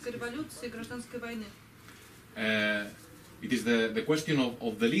Испанской революции и Гражданской войны. It is the question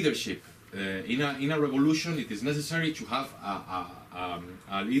of the leadership. In a revolution, it is necessary to have a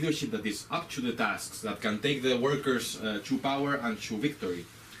leadership that is up to the tasks, that can take the workers to power and to victory.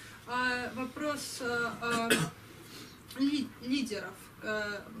 Вопрос лидеров.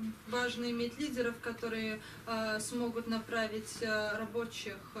 Важно иметь лидеров, которые смогут направить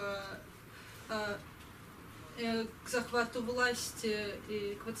рабочих к захвату власти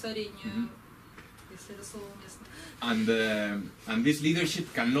и к воцарению, если это слово уместно. And this leadership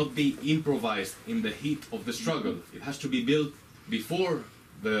cannot be improvised in the heat of the struggle. It has to be built before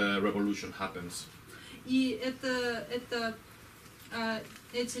the revolution happens. И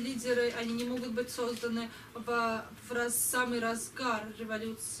эти лидеры, они не могут быть созданы в самый разгар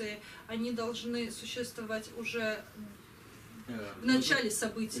революции. Они должны существовать уже в начале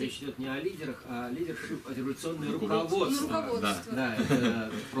событий. Речь идет не о лидерах, а о лидерах, а революционное руководство. Да,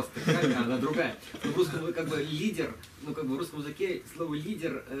 это просто такая, она другая. В русском как бы лидер, ну как бы в русском языке слово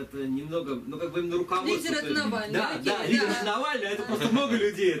лидер это немного, ну как бы именно руководство. Лидер это Навальный. Да, лидер это Навальный, а это просто много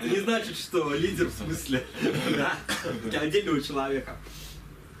людей. Это не значит, что лидер в смысле отдельного человека.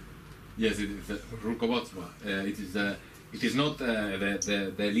 Yes, it is руководство. It is not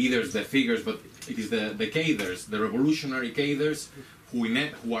the leaders, the figures, but it is the cadres, the revolutionary cadres who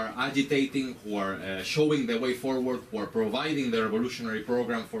are agitating, who are showing the way forward, who are providing the revolutionary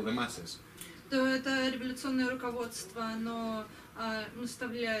program for the masses. То это революционное руководство, оно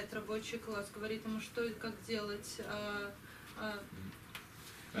наставляет рабочий класс, говорит ему, что и как делать.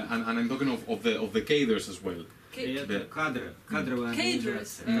 And I'm talking of the cadres as well. Кадры, кадровые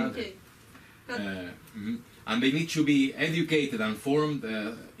Cadres, okay. And they need to be educated and formed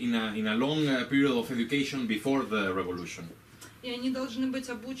in a long period of education before the revolution. И они должны быть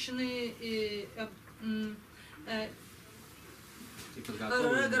обучены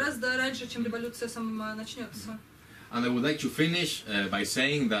гораздо раньше, чем революция сама начнется. And I would like to finish by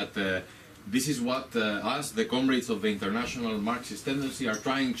saying that this is what us, the comrades of the international Marxist tendency, are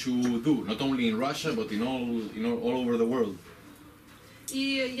trying to do, not only in Russia, but in all over the world.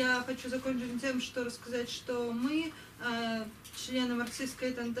 И я хочу закончить тем, что рассказать, что мы, члены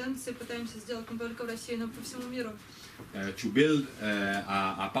марксистской тенденции, пытаемся сделать не только в России, но и по всему миру. To build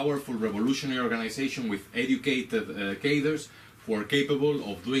a powerful revolutionary organization with educated cadres who are capable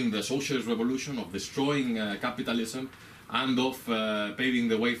of doing the socialist revolution, of destroying capitalism, and of paving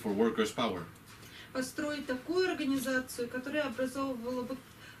the way for workers' power. Построить такую организацию, которая образовывала бы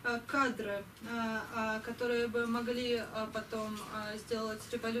кадры, которые бы могли потом сделать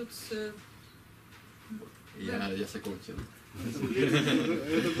революцию. Я закончил.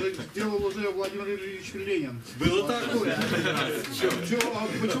 Это делал уже Владимир Ильич Ленин. Было такое.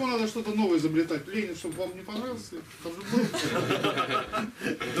 Почему надо что-то новое изобретать? Ленин, чтобы вам не понравился? Там же был.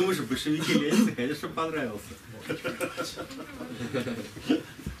 Думаю, что большевики Ленин, конечно, понравился.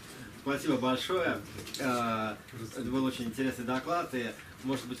 Спасибо большое. Это был очень интересный доклад. И,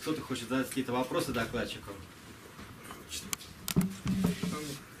 может быть, кто-то хочет задать какие-то вопросы докладчику?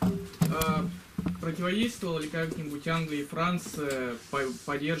 Противодействовала ли как-нибудь Англия и Франция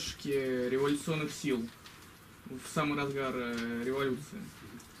поддержке революционных сил в самый разгар революции?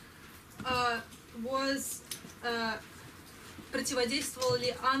 Противодействовала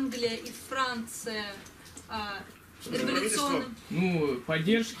ли Англия и Франция революционным? Ну,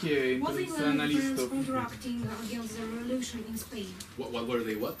 поддержке интернационалистов. What were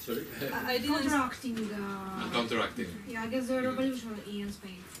they? What? Sorry. Counteracting. Yeah, against the revolution in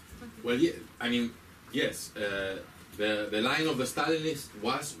Spain. Well, yeah, I mean, yes. The line of the Stalinists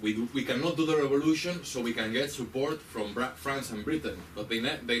was we cannot do the revolution, so we can get support from France and Britain. But they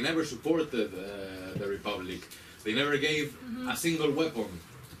never supported the Republic. They never gave a single weapon.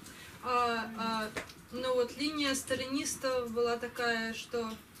 Ну вот линия сталинистов была такая,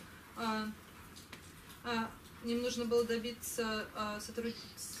 что им нужно было добиться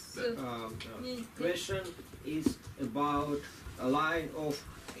сотрудничества. Question is about a line of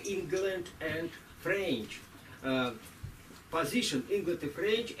England and French position, England and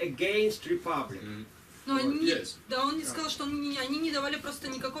French against Republic. Но они, да, он не сказал, что они не давали просто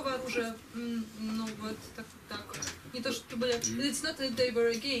никакого оружия. Ну вот так. Не то, что были. It's not that they were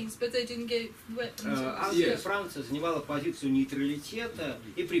against, but they didn't give weapons. Франция занимала позицию нейтралитета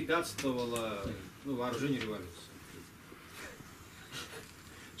и препятствовала вооружению революции.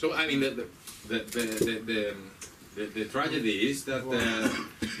 So I mean the tragedy is that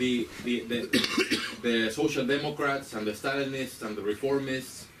the Social Democrats and the Stalinists and the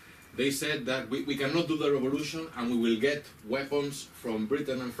Reformists, they said that we cannot do the revolution and we will get weapons from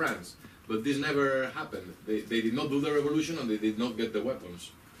Britain and France. But this never happened. They did not do the revolution and they did not get the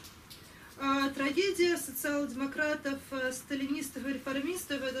weapons. Трагедия социал-демократов, сталинистов и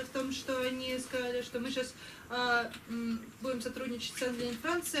реформистов это в том, что они сказали, что мы сейчас будем сотрудничать с Англией и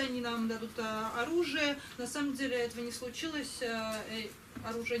Францией, они нам дадут оружие. На самом деле этого не случилось,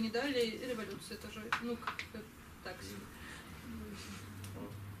 оружие не дали, и революция тоже, ну, как-то так себе.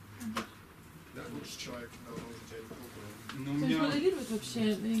 Да, лучший человек должен взять группу. Ну, моделирует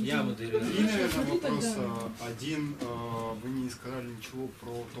вообще? Я моделирую. И, наверное, вопрос один. Вы не сказали ничего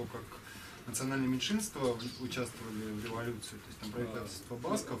про то, как национальные меньшинства участвовали в революции, то есть там правительство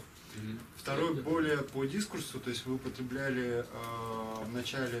басков. Второй более по дискурсу, то есть вы употребляли в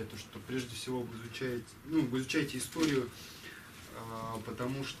начале то, что прежде всего вы изучаете историю,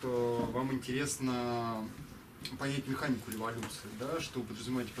 потому что вам интересно понять механику революции, да, что вы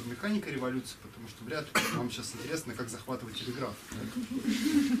подразумеваете под механикой революции, потому что вряд ли вам сейчас интересно, как захватывать телеграф.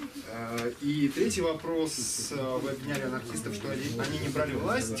 И третий вопрос, вы обвиняли анархистов, что они не брали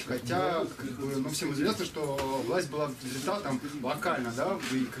власть, хотя, как бы, ну, всем известно, что власть была результатом локально, да,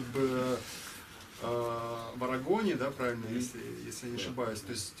 вы как бы в Арагоне, да, правильно, если я не ошибаюсь,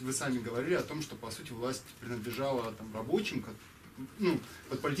 то есть вы сами говорили о том, что по сути власть принадлежала там рабочим, ну,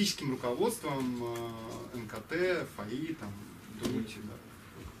 под политическим руководством НКТ, ФАИ, там, Друти, да.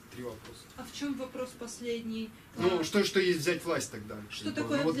 3 вопроса. А в чем вопрос последний? Ну, что есть взять власть тогда? Что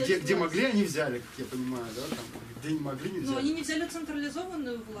такое ну, вот взять где власть? могли, они взяли, как я понимаю, да, там, где не могли, не взяли. Но они не взяли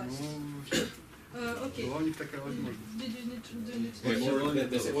централизованную власть. Ну, была у них такая возможность.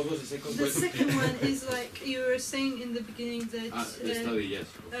 What was the second The question? second one is like you were saying in the beginning that The study, yes.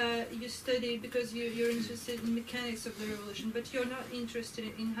 you study because you're interested in mechanics of the revolution, but you're not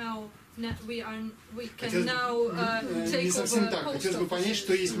interested in how we can now take Не совсем over так. post Хотелось бы понять,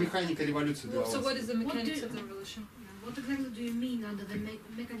 что есть offices. механика революции для вас. So what is the mechanics of the revolution? What exactly do you mean under the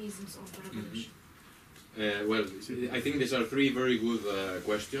mechanisms of the revolution? Well, I think these are 3 very good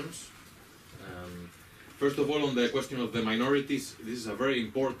questions. First of all, on the question of the minorities, this is a very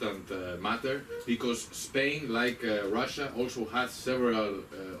important matter because Spain, like Russia, also has several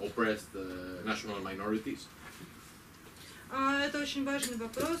oppressed national minorities. Это очень важный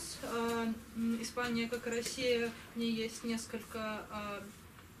вопрос. Испания, как и Россия, в ней есть несколько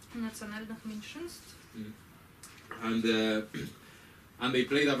национальных меньшинств. And they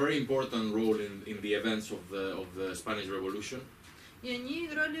played a very important role in the events of the Spanish Revolution. И они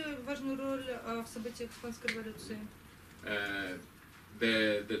играли важную роль в событиях Испанской революции.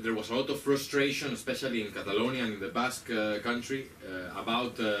 There was a lot of frustration, especially in Catalonia and in the Basque country,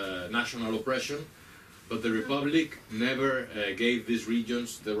 about national oppression, but the Republic never gave these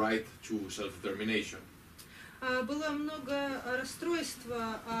regions the right to self-determination. Было много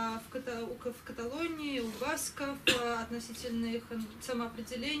расстройства в Каталонии, у басков относительно их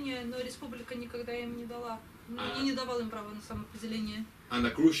самоопределения, но республика никогда им не дала, не давала им права на самоопределение. And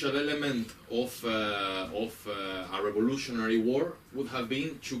a crucial element of a revolutionary war would have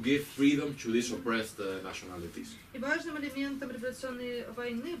been to give freedom to these oppressed nationalities. И важным элементом революционной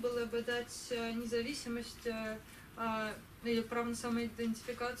войны было бы дать независимость или право на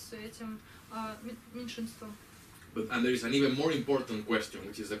самоидентификацию этим меньшинствам. And there is an even more important question,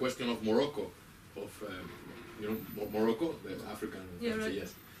 which is the question of Morocco, Morocco, the African country,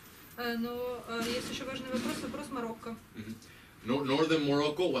 yes. Но есть еще важный вопрос Марокко. Northern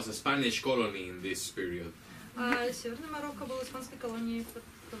Morocco was a Spanish colony in this period. Северная Марокко была испанской колонией в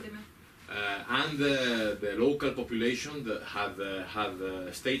то время. And the local population that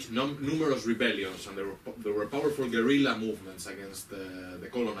had staged numerous rebellions, and there were powerful guerrilla movements against the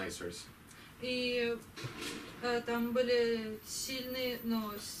colonizers. И там были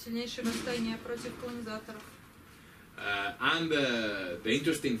сильнейшие восстания против колонизаторов. And the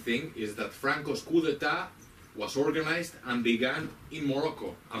interesting thing is that Franco's coup d'etat was organized and began in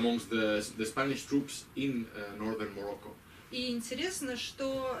Morocco amongst the Spanish troops in northern Morocco. И интересно,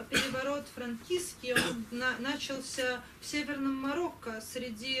 что переворот франкистский он начался в северном Марокко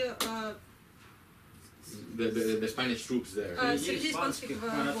среди the Spanish troops there. Среди испанских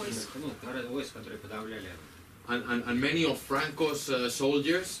войск. Войск, которые подавляли. And many of Franco's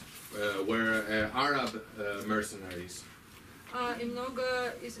soldiers were Arab mercenaries. И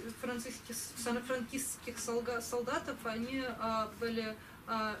много из франкистских солдатов, они были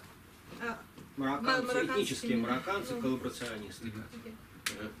Этнические марокканцы, коллаборационисты.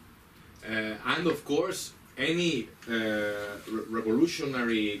 And of course, any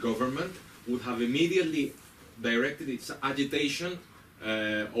revolutionary government would have immediately directed its agitation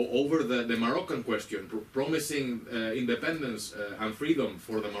over the Moroccan question, promising independence and freedom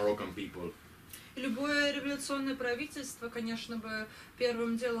for the Moroccan people. Любое революционное правительство, конечно, бы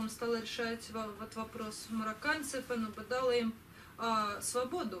первым делом стало решать вот вопрос марокканцев, оно бы дало им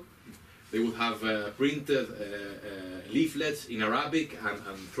свободу. They would have printed leaflets in Arabic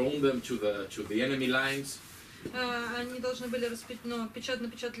and thrown them to the enemy lines. Они должны были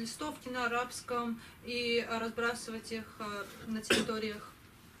напечатать листовки на арабском и разбрасывать их на территориях.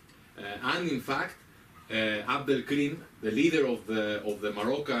 And in fact, Abdelkrim, the leader of the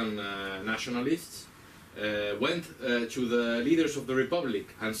Moroccan nationalists, went to the leaders of the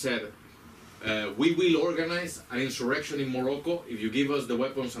republic and said, "We will organize an insurrection in Morocco if you give us the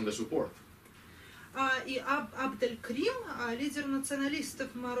weapons and the support." И Абдель-Крим, лидер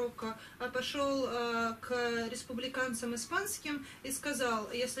националистов Марокко, пошел к республиканцам испанским и сказал: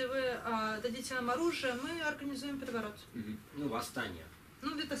 если вы дадите нам оружие, мы организуем переворот. Ну, восстание.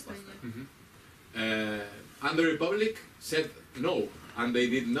 Ну, восстание. And the republic said no, and they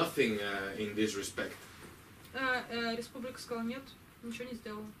did nothing in this respect. Республика сказала нет, ничего не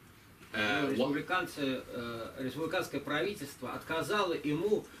сделала. Республиканское правительство отказало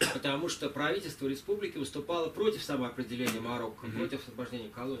ему, потому что правительство республики выступало против самоопределения Марокко, против освобождения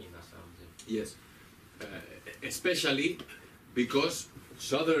колоний, на самом деле. Yes, especially because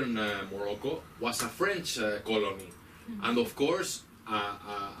southern Morocco was a French colony, and of course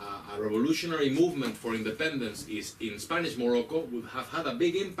a revolutionary movement for independence in Spanish Morocco would have had a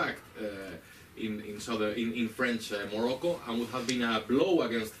big impact in French Morocco and would have been a blow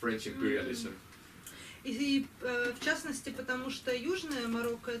against French imperialism. И в частности, потому что Южная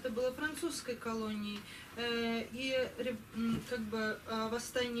Марокко это было французской колонией, и как бы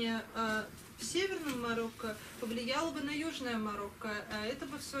восстание в Северном Марокко повлияло бы на Южное Марокко, а это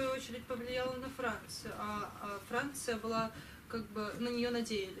бы в свою очередь повлияло на Францию, а Франция была как бы на нее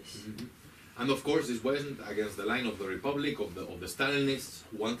надеялись. And of course, this wasn't against the line of the Republic, of the Stalinists,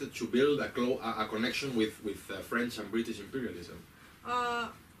 who wanted to build a connection with French and British imperialism.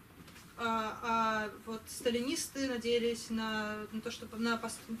 Вот сталинисты надеялись на то, чтобы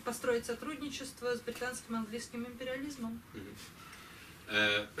построить сотрудничество с британским и английским империализмом.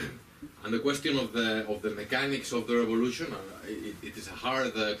 And the question of the mechanics of the revolution, it is a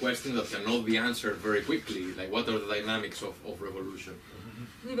hard question that cannot be answered very quickly. Like, what are the dynamics of revolution?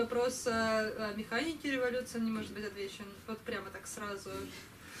 И вопрос механики революции не может быть отвечен вот прямо так сразу.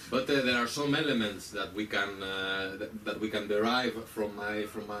 But there are some elements that we can derive from my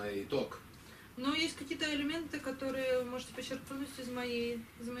talk. Но есть какие-то элементы, которые можете почерпнуть из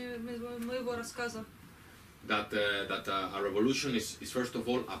моего рассказа. That a revolution is first of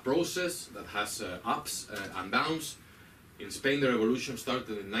all a process that has ups and downs. In Spain, the revolution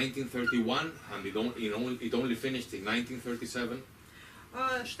started in 1931 and it only finished in 1937.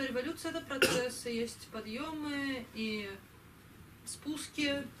 что революция это процесс, и есть подъемы и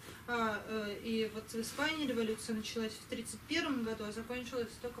спуски. И вот в Испании революция началась в 1931 году, а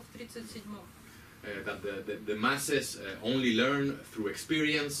закончилась только в 1937. That the masses only learn through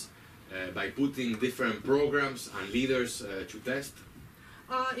experience by putting different programs and leaders to test.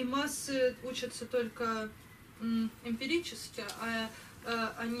 И массы учатся только эмпирически,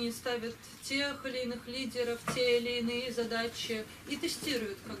 они ставят тех или иных лидеров, те или иные задачи и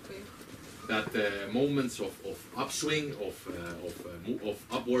тестируют как бы их. That moments of upswing, of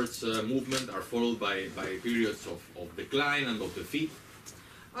upwards movement are followed by periods of decline and of defeat.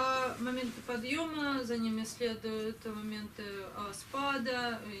 Моменты подъема, за ними следуют моменты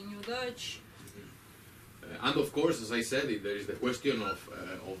спада и неудач. And of course, as I said, there is the question of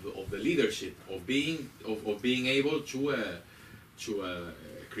the leadership, of being able to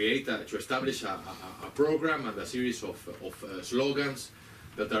establish a program and a series of slogans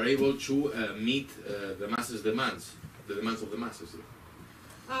that are able to meet the masses' demands, the demands of the masses.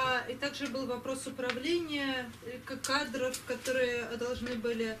 И также был вопрос управления, кадров, которые должны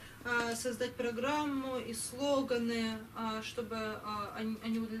были создать программу и слоганы, чтобы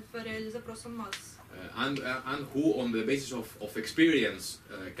они удовлетворяли запросам масс. And who, on the basis of experience,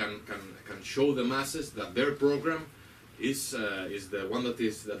 can show the masses that their program is the one that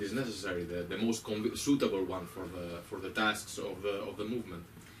is necessary, the most suitable one for the tasks of the movement.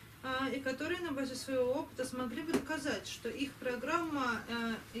 И которые на базе своего опыта смогли бы доказать, что их программа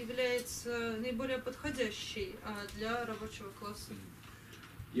является наиболее подходящей для рабочего класса.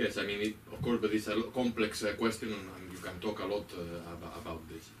 Yes, I mean, of course, but it's a complex question, and you can talk a lot about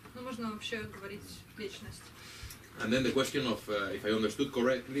this. Ну, можно вообще говорить вечность. And then the question of, if I understood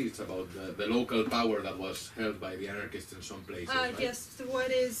correctly, it's about the local power that was held by the anarchists in some places, right? Yes,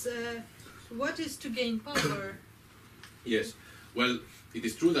 what is to gain power? Yes, well, it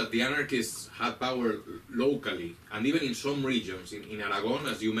is true that the anarchists had power locally, and even in some regions. In Aragon,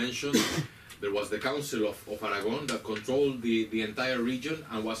 as you mentioned, there was the Council of Aragon that controlled the entire region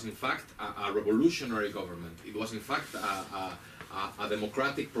and was in fact a revolutionary government. It was in fact a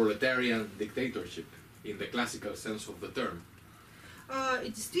democratic proletarian dictatorship in the classical sense of the term. И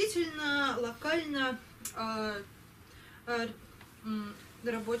действительно, локально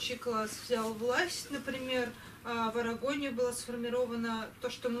рабочий класс взял власть, например, в Арагоне было сформировано то,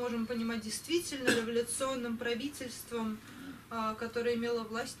 что мы можем понимать действительно революционным правительством, которое имело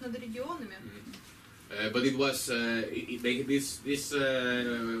власть над регионами. But it was these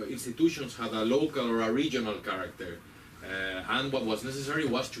institutions had a local or a regional character, and what was necessary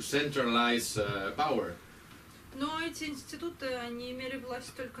was to centralize power. Но эти институты, они имели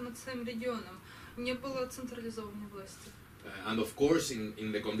власть только над своим регионом, не было централизованной власти. And of course,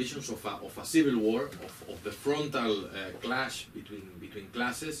 in the conditions of a civil war, of the frontal clash between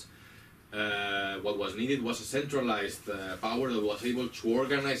classes, what was needed was a centralized power that was able to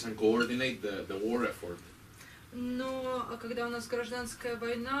organize and coordinate the war effort. Но когда у нас гражданская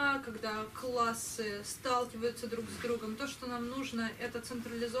война, когда классы сталкиваются друг с другом, то, что нам нужно, это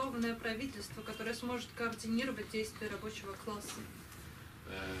централизованное правительство, которое сможет координировать действия рабочего класса.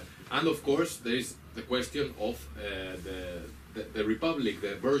 And of course, there is the question of the republic,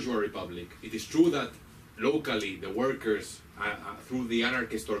 the bourgeois republic. It is true that locally the workers, through the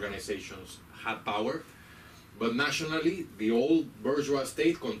anarchist organizations, had power, but nationally the old bourgeois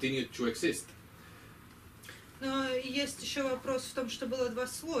state continued to exist. Но есть еще вопрос в том, что было два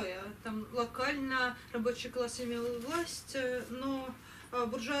слоя. Там локально рабочий класс имел власть, но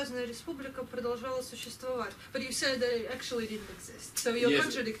буржуазная республика продолжала существовать. But you said that it actually didn't exist, so you're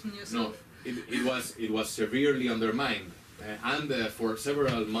contradicting yourself. No, it was severely undermined, and for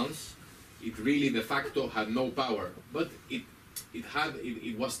several months, it really de facto had no power. But it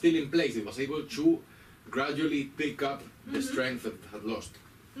was still in place. It was able to gradually pick up the strength that it had lost.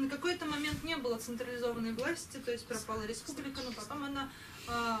 На какой-то момент не было централизованной власти, то есть пропала республика, но потом она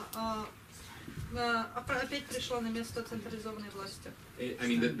опять пришла на место централизованной власти. I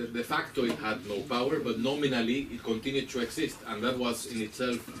mean, de facto it had no power, but nominally it continued to exist, and that was in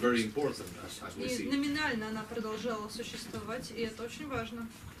itself very important, as we see. И номинально она продолжала существовать, и это очень важно.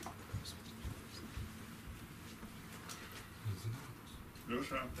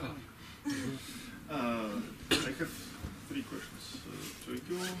 Леша, I have 3 questions to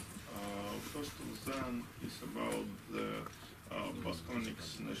you. First of them is about the Basque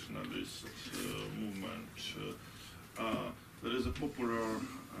nationalist movement. There is a popular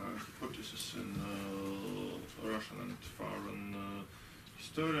hypothesis in Russian and foreign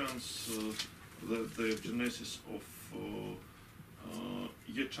historians that the genesis of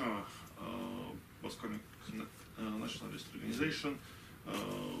ETA, Basque nationalist organization,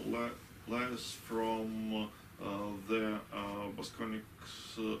 lies from the Basconic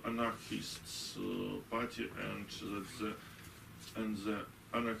anarchists party, and the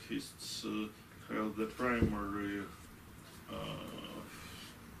anarchists held the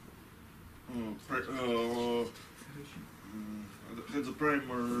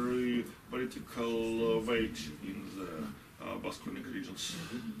primary political weight in the Basconic regions.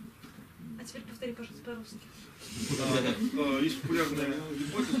 А теперь повтори, пожалуйста, по-русски. Есть популярная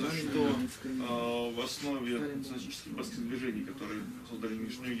гипотеза, что в основе националистических баскских движений, которые создали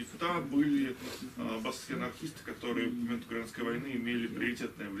нынешнюю ЕТА, были баскские анархисты, которые в момент Гражданской войны имели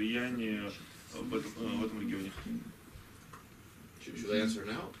приоритетное влияние в этом регионе. Should I answer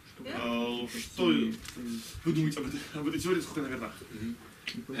now? Что вы думаете об этой теории, сколько она верна?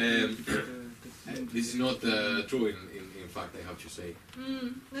 This is not true in fact, I have to say.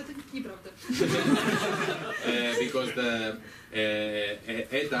 Это неправда. Because the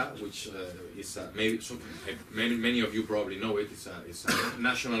ETA, which is many of you probably know it, is a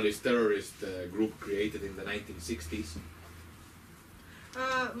nationalist terrorist group created in the 1960s.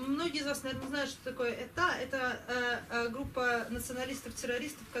 Многие из вас, наверное, знают, что такое ЭТА. Это группа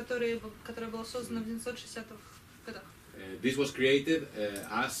националистов-террористов, которая была создана в 1960-х годах. This was created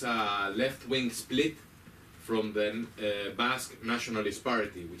as a left-wing split from the Basque Nationalist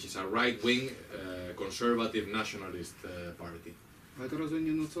Party, which is a right-wing conservative nationalist party. Это разве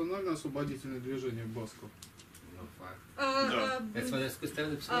не национально-освободительное движение басков? Это смотря с какой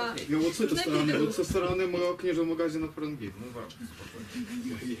стороны посмотреть. Я вот с этой стороны, вот со стороны книжного магазина Фаренгейте.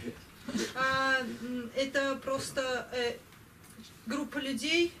 Это просто группа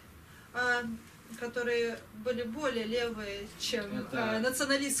людей, которые были более левые, чем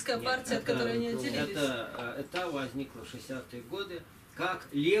националистская партия, от которой они отделились. Это возникло в 60-е годы как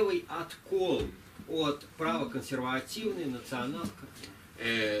левый откол от правоконсервативной национал...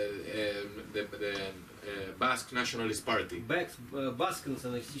 Basque Nationalist Party. Баскской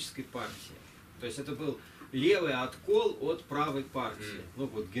националистической партии. То есть это был левый откол от правой партии. Ну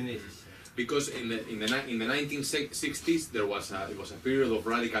вот генезис. Because in the 1960s it was a period of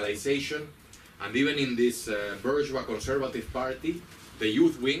radicalization, and even in this bourgeois conservative party, the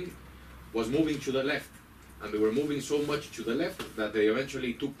youth wing was moving to the left, and they were moving so much to the left that they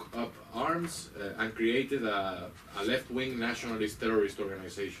eventually took up arms and created a left-wing nationalist terrorist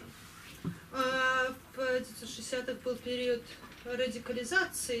organization. В 1960-х был период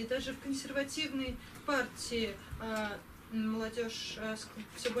радикализации, даже в консервативной партии молодежь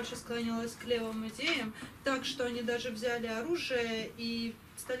все больше склонялась к левым идеям, так что они даже взяли оружие и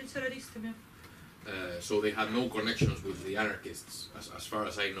стали террористами. So they had no connections with the anarchists, as far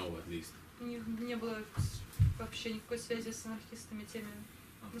as I know, at least. Не было вообще никакой связи с анархистами, теми,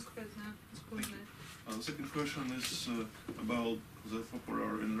 насколько я знаю, насколько знаю. The second question is about the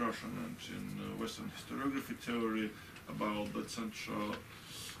popular in Russian and in Western historiography theory about the centralized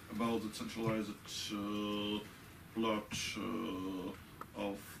plot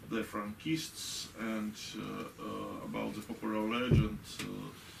of the Frankists and about the popular legend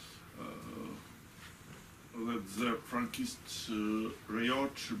that the Frankist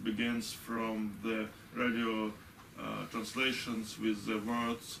riot begins from the radio translations with the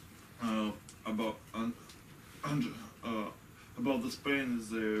words about the Spain is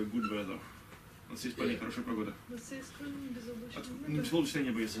the good weather. На всей Испании хорошая погода. Безоблачное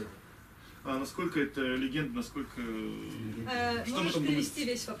небо есть. Насколько это легенда, насколько... Можешь перевести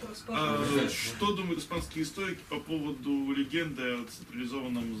весь вопрос, пожалуйста? Что думают испанские историки по поводу легенды о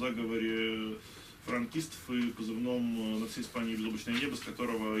централизованном заговоре франкистов и позывном на всей Испании безоблачное небо, с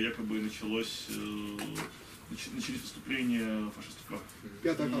которого якобы начались выступления фашистов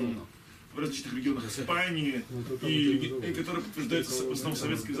в различных регионах Испании, и которые подтверждаются в основном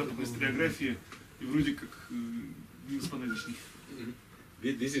советской и западной историографии, и вроде как не испаноличных.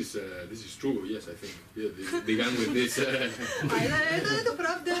 This is true, yes, I think. Yeah, began with this. Это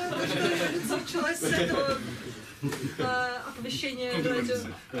правда, что началось с этого оповещения радио.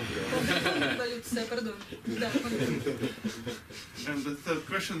 Контрреволюция, пардон. Да. And the third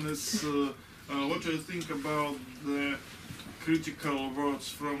question is, what do you think about the critical words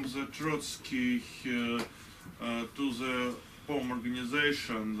from the Trotsky to the POM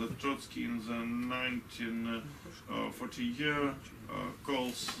organization? The Trotsky in the 1940 year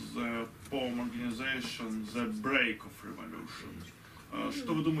calls the POM organization the break of revolution.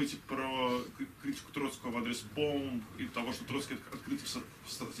 Что вы думаете про критику Троцкого в адрес ПОМ и того, что Троцкий открыто в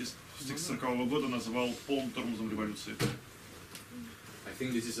тексте 40-го года называл ПОМ тормозом революции? I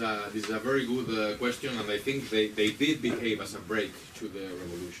think this is a very good question, and I think they did behave as a break to the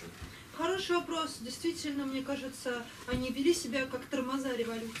revolution. Хороший вопрос. Действительно, мне кажется, они вели себя как тормоза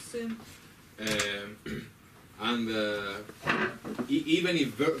революции. And even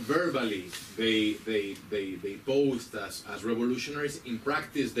if verbally they posed as revolutionaries, in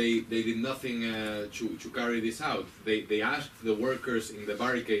practice they did nothing to carry this out. They asked the workers in the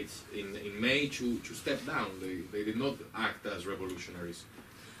barricades in May to step down. They did not act as revolutionaries.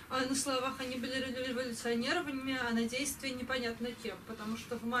 На словах они были революционерами, а на действии непонятно кем, потому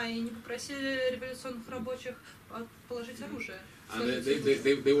что в мае они попросили революционных рабочих положить оружие. And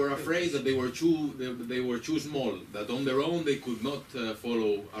they were afraid that they were too small, that on their own they could not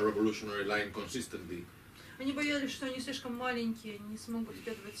follow a revolutionary line consistently. Они боялись, что они слишком маленькие, не смогут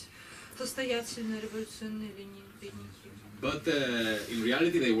следовать состоятельной революционной линии бедники. But in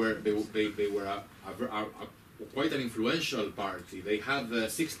reality, they were quite an influential party. They had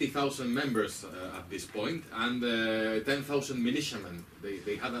 60,000 members at this point and 10,000 militiamen.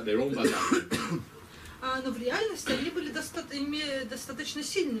 They had their own battalion. Но в реальности они были достаточно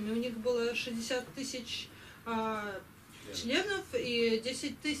сильными. У них было 60 тысяч членов и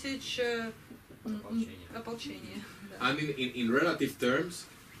 10 тысяч ополчения. And in relative terms,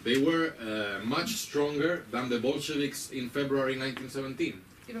 they were much stronger than the Bolsheviks in February 1917.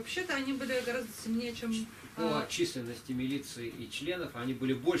 И вообще-то они были гораздо сильнее, чем... По численности милиции и членов они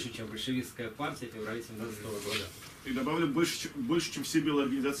были больше, чем большевистская партия в феврале 17 года. И добавлю, больше, чем все белые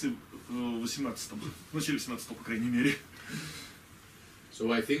организации в 18-м, в начале 18-го, по крайней мере.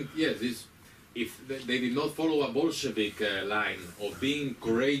 So I think, yes, if they did not follow a Bolshevik line of being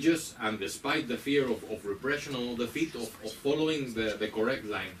courageous and despite the fear of repression or defeat, of following the correct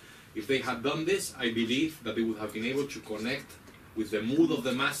line, if they had done this, I believe that they would have been able to connect with the mood of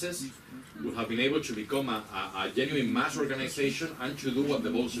the masses, would have been able to become a genuine mass organization and to do what the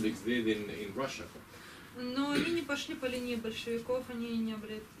Bolsheviks did in Russia. Но они не пошли по линии большевиков, они не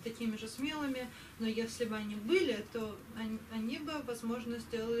были такими же смелыми, но если бы они были, то они бы, возможно,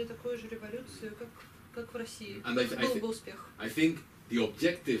 сделали такую же революцию, как в России. Был бы успех. I think the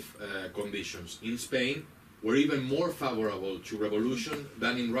objective conditions in Spain were even more favorable to revolution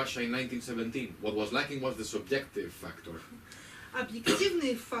than in Russia in 1917. What was lacking was the subjective factor.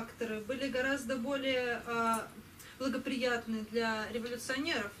 Объективные факторы были гораздо более благоприятны для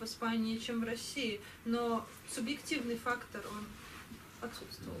революционеров в Испании, чем в России, но субъективный фактор, он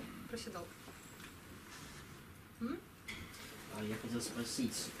отсутствовал, проседал. Я хотел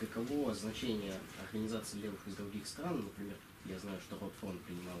спросить, каково значение организаций левых из других стран, например, я знаю, что Ротфронт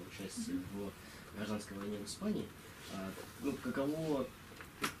принимал участие в гражданской войне в Испании, каково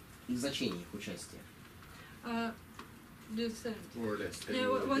их значение, их участия? More or less.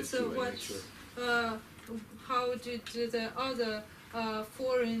 How did the other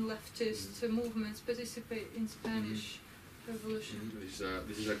foreign leftist movements participate in Spanish revolution?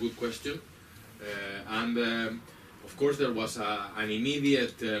 This is a good question, and of course there was an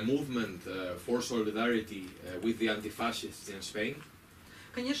immediate movement for solidarity with the anti-fascists in Spain.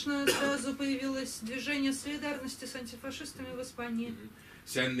 Конечно, сразу появилось движение солидарности с антифашистами в Испании.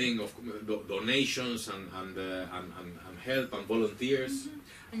 Sending of donations and help and volunteers.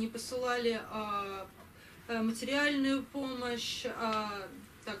 Они посылали материальную помощь,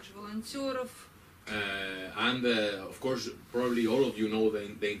 также волонтеров. And of course, probably all of you know the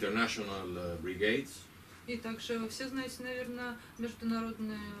international brigades. И также вы все знаете, наверное,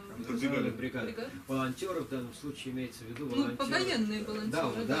 международные бригады. Волонтеры в данном случае имеется в виду волонтеры. Повоенные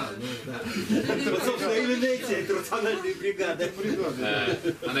волонтеры. Да. Вот, собственно, именно эти интернациональные бригады.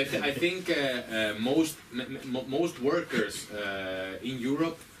 And I think most workers in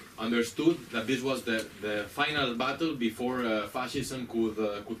Europe understood that this was the final battle before fascism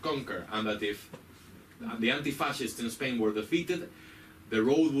could conquer, and that if the anti-fascists in Spain were defeated, the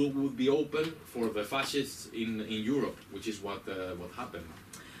road would be open for the fascists in Europe, which is what happened.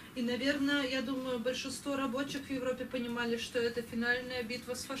 И, наверное, я думаю, большинство рабочих в Европе понимали, что это финальная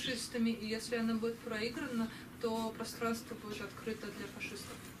битва с фашистами, и если она будет проиграна, то пространство будет открыто для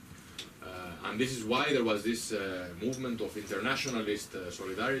фашистов. And this is why there was this movement of internationalist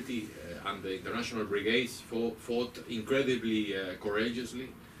solidarity, and the international brigades fought incredibly courageously.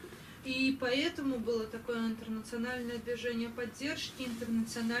 И поэтому было такое интернациональное движение поддержки,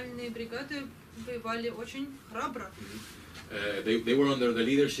 интернациональные бригады воевали очень храбро. They were under the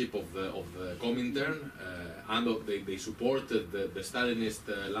leadership of the Comintern, and they supported the Stalinist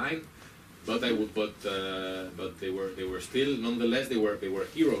line, but they were still, nonetheless, they were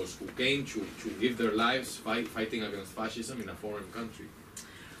heroes who came to give their lives fighting against fascism in a foreign country.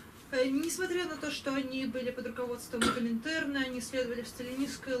 Несмотря на то, что они были под руководством Коминтерна, они следовали в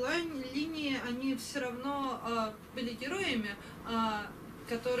сталинистской линии, они все равно были героями,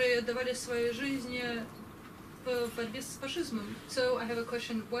 которые отдавали свои жизни в борьбе с фашизмом. So I have a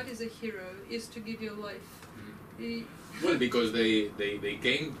question: what is a hero? Is to give your life? Well, because they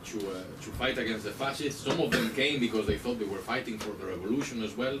came to fight against the fascists. Some of them came because they thought they were fighting for the revolution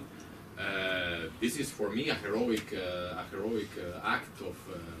as well. This is for me a heroic act of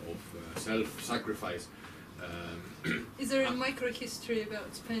self-sacrifice. Is there a micro-history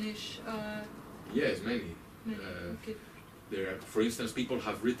about Spanish? Yes, many. Okay. There, for instance, people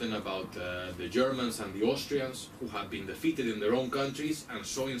have written about the Germans and the Austrians who had been defeated in their own countries and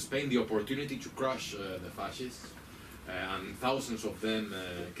saw in Spain the opportunity to crush the fascists, and thousands of them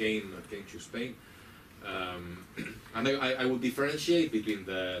came to Spain. And I would differentiate between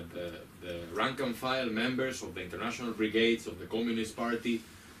the rank and file members of the international brigades of the Communist Party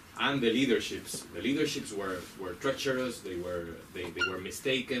and the leaderships. The leaderships were treacherous, they were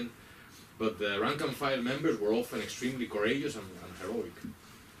mistaken, but the rank and file members were often extremely courageous and heroic.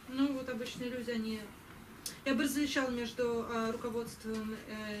 Ну вот обычные люди, они... Я бы различал между руководством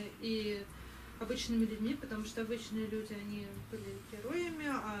и обычными людьми, потому что обычные люди, они были героями,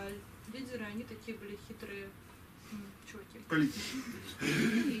 а лидеры, они такие были хитрые чуваки. Политики.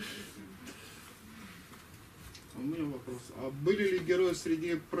 У меня вопрос. А были ли герои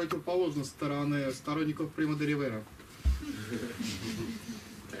среди противоположной стороны, сторонников Прима де Ривера?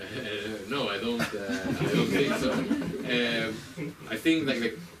 No, I don't think so. I think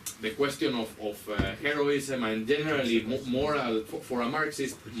like the question of heroism and generally moral, for a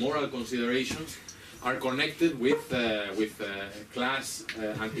Marxist, moral considerations are connected with class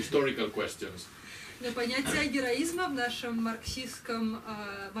and historical questions. Но понятие героизма в нашем марксистском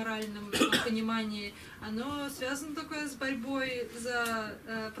моральном понимании, оно связано только с борьбой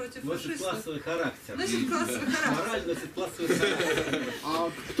против фашистов. Носит классовый характер. Носит классовый характер. Мораль носит классовый характер.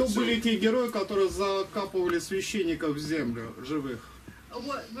 А кто были те герои, которые закапывали священников в землю, живых?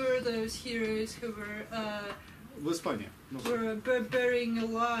 What were those heroes who were В Испании. were burying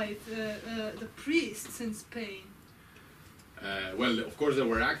alive the priests in Spain? Well, of course, there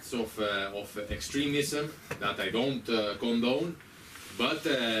were acts of extremism that I don't condone, but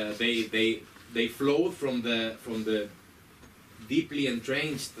they flowed from the deeply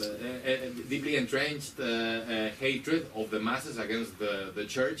entrenched hatred of the masses against the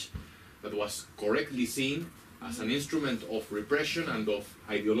church that was correctly seen as an instrument of repression and of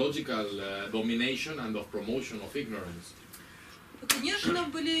ideological domination and of promotion of ignorance. Конечно,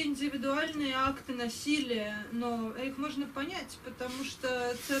 были индивидуальные акты насилия, но их можно понять, потому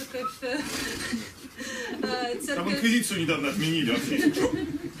что церковь... Там инквизицию недавно отменили.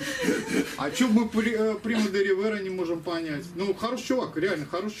 А что мы Прима де Ривера не можем понять? Ну, хороший чувак, реально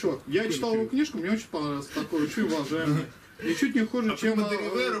хороший чувак. Я читал его книжку, мне очень понравилось, такой очень уважаемый. И чуть не хуже, чем... Прима де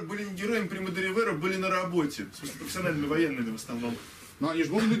Ривера были не героями, Прима де Ривера были на работе. В смысле, профессиональными военными в основном. Ну, они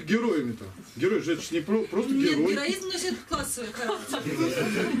же могут быть героями-то. Герой же это не просто герой. Нет, героизм носит классовый характер.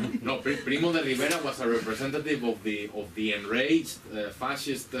 No, Primo de Rivera was a representative of the enraged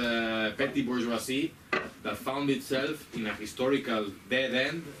fascist petty bourgeoisie that found itself in a historical dead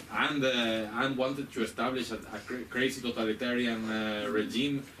end and wanted to establish a crazy totalitarian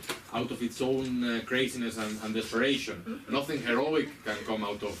regime out of its own craziness and desperation. Nothing heroic can come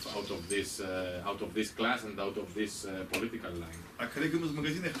out of this class and out of this political line. А коллегам из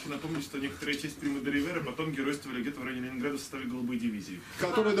магазина я хочу напомнить, что некоторая часть Прима де Ривера потом геройствовали где-то в районе Ленинграда в составе голубой дивизии.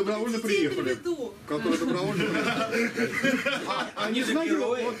 Которые добровольно приехали. Которые добровольно приехали. Они, знаете,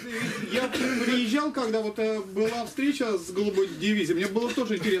 вот я приезжал, когда вот была встреча с голубой дивизией, мне было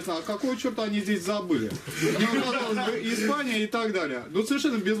тоже интересно, а какого черта они здесь забыли? Мне казалось бы, Испания и так далее. Ну,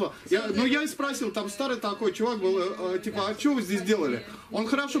 совершенно без вас. Ну, я и спросил, там старый такой чувак был, типа, а что вы здесь делали? Он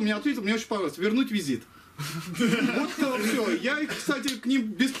хорошо мне ответил, мне очень понравилось, вернуть визит. Вот все. Я, кстати, к ним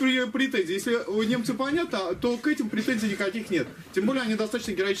без претензий. Если у немцев понятно, то к этим претензий никаких нет. Тем более они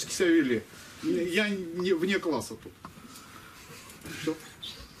достаточно героически себя вели. Я не вне класса тут. Все.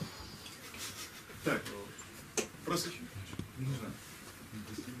 Так, просто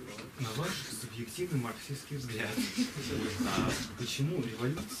на ваш субъективный марксистский взгляд, почему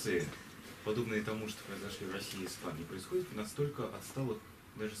революции, подобные тому, что произошли в России и Испании, происходят в настолько отсталых,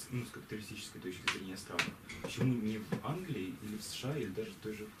 даже с капиталистической точки зрения, странах? Почему не в Англии, или в США, или даже в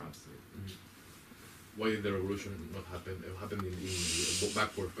той же Франции? Why did the revolution not happen? It happened in the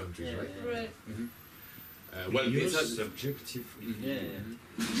backward countries, right? Right. Mm-hmm. Well, these are subjective.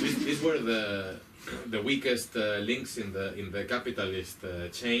 These were the weakest links in the capitalist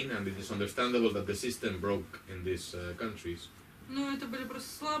chain, and it is understandable that the system broke in these countries. Ну, это были просто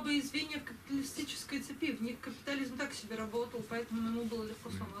слабые звенья в капиталистической цепи. В них капитализм так себе работал, поэтому ему было легко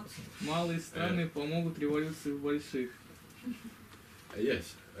сломаться. Малые страны помогут революции в больших.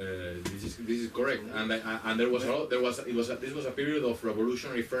 Yes, this is correct, and this was a period of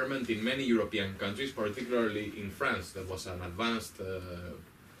revolutionary ferment in many European countries, particularly in France. That was an advanced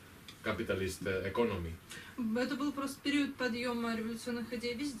capitalist economy. Это был просто период подъема революционных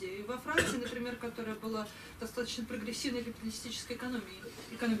идей везде. И во Франции, например, которая была достаточно прогрессивной капиталистической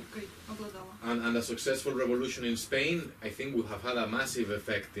экономикой обладала. And a successful revolution in Spain, I think, would have had a massive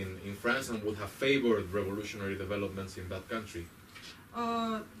effect in France and would have favored revolutionary developments in that country.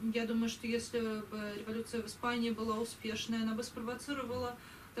 Я думаю, что если бы революция в Испании была успешной, она бы спровоцировала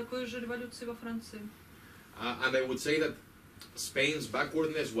такую же революцию во Франции. And I would say that Spain's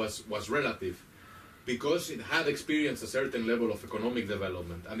backwardness was relative, because it had experienced a certain level of economic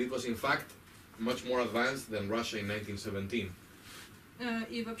development, and it was in fact much more advanced than Russia in 1917.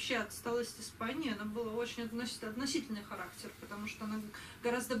 И вообще отсталость Испании, она была очень относительный характер, потому что она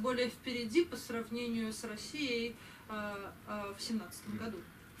гораздо более впереди по сравнению с Россией в 17 году.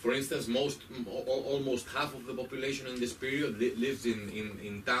 For instance, almost half of the population in this period lives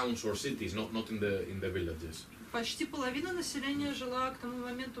in towns or cities, not in the villages. Почти половина населения жила к тому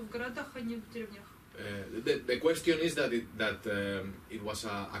моменту в городах, а не в деревнях. The question is that it was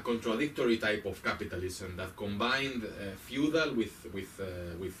a contradictory type of capitalism that combined feudal with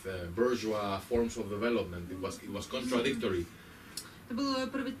bourgeois forms of development. It was contradictory. Это был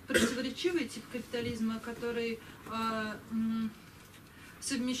противоречивый тип капитализма, который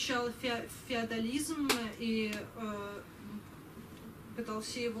совмещал феодализм и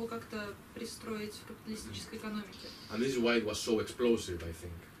пытался его как-то пристроить в капиталистической экономике. And this is why it was so explosive, I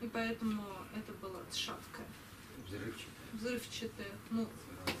think. И поэтому это было шаткое, взрывчатое. Ну,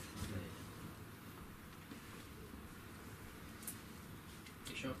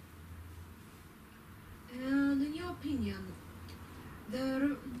 еще. In your opinion,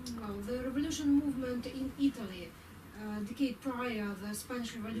 the revolution movement in Italy, decade prior, the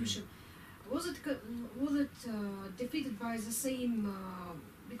Spanish Revolution, was it defeated by the same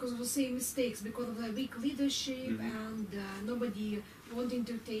because of the same mistakes, because of the weak leadership and nobody wanting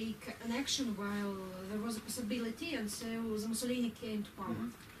to take an action while there was a possibility, and so the Mussolini came to power?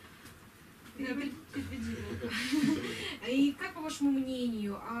 И как, по вашему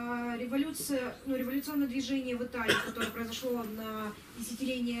мнению, революционное движение в Италии, которое произошло на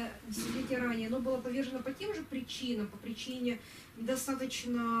десятилетия ранее, оно было повержено по тем же причинам, по причине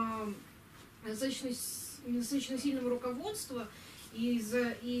недостаточно сильного руководства и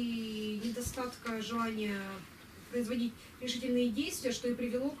недостатка желания производить решительные действия, что и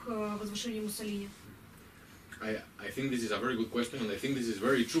привело к возвышению Муссолини? I think this is a very good question, and I think this is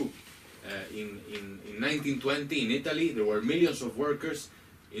very true. In 1920 in Italy, there were millions of workers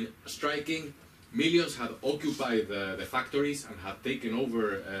striking. Millions had occupied the factories and had taken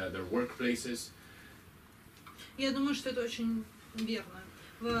over their workplaces. Я думаю, что это очень верно.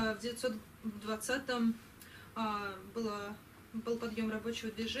 В 1920-м был подъем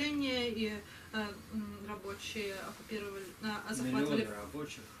рабочего движения, и рабочие захватывали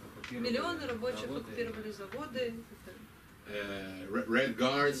миллионы рабочих, оккупировали заводы. Red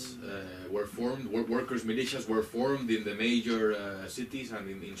Guards were formed, workers' militias were formed in the major cities and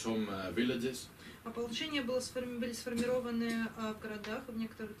in some villages. Ополчения были сформированы в городах, в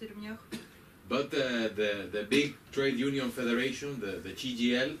некоторых деревнях. But the big trade union federation, the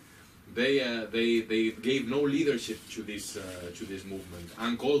CGL, they gave no leadership to this movement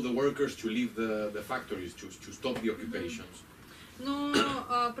and called the workers to leave the factories, to stop the occupations. Но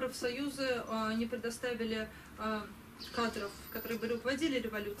профсоюзы не предоставили кадров, которые бы руководили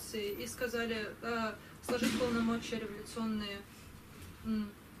революцией, и сказали сложить полномочия революционные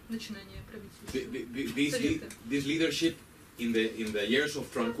начинания правительства. This leadership in the years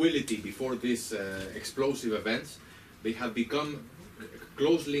of tranquility before these explosive events, they had become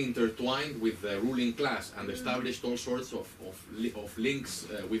closely intertwined with the ruling class and established all sorts of links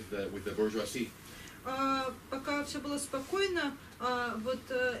with the bourgeoisie. Пока все было спокойно, вот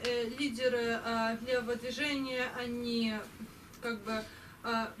лидеры левого движения, они как бы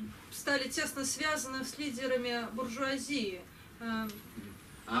стали тесно связаны с лидерами буржуазии.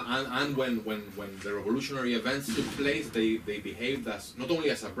 And when the revolutionary events took place, they behaved as not only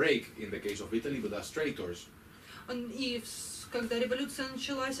as a break in the case of Italy, but as traitors. И когда революция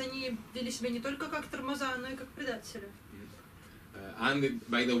началась, они вели себя не только как тормоза, но и как предатели. And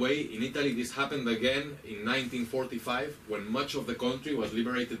by the way, in Italy this happened again in 1945, when much of the country was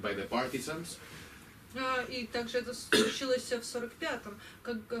liberated by the partisans. И также это случилось в 45-м,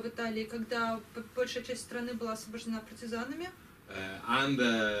 как в Италии, когда большая часть страны была освобождена партизанами.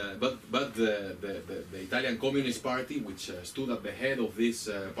 But the Italian Communist Party, which stood at the head of these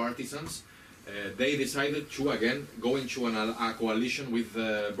partisans, they decided to again go into a coalition with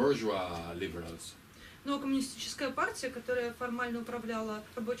the bourgeois liberals. Но коммунистическая партия, которая формально управляла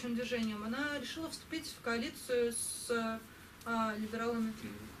рабочим движением, она решила вступить в коалицию с либералами.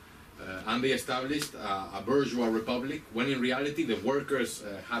 And they established a bourgeois republic, when in reality the workers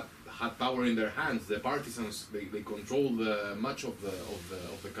had power in their hands. The partisans they controlled much of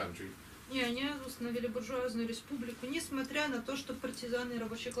the country. И они установили буржуазную республику, несмотря на то, что партизаны и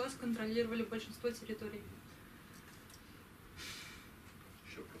рабочий класс контролировали большинство территорий.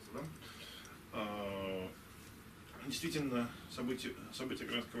 Еще вопрос, да? Действительно, события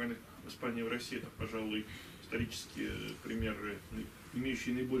Гражданской войны в Испании и в России — это, пожалуй, исторические примеры,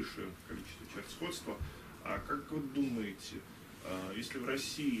 имеющие наибольшее количество черт сходства. А как вы думаете, если в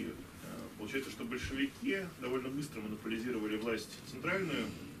России получается, что большевики довольно быстро монополизировали власть центральную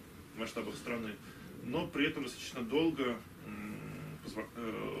в масштабах страны, но при этом достаточно долго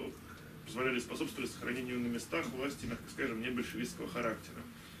способствовали сохранению на местах власти, мягко скажем, не большевистского характера?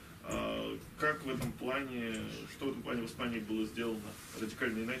 Как в этом плане, что в этом плане в Испании было сделано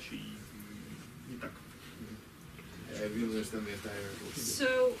радикально иначе и не так?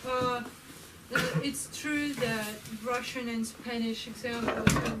 So, it's true that Russian and Spanish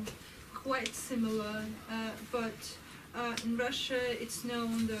examples are quite similar, but in Russia it's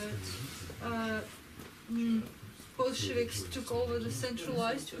known that Bolsheviks took over the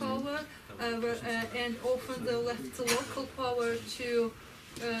centralized power, and often they left the local power to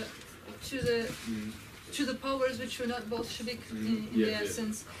the powers which were not Bolshevik in the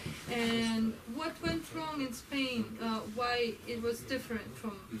essence. And what went wrong in Spain? Why it was different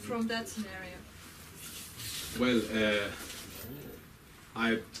from that scenario? Well,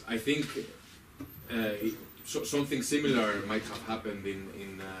 I think something similar might have happened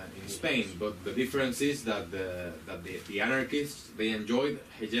in Spain, but the difference is that the anarchists, they enjoyed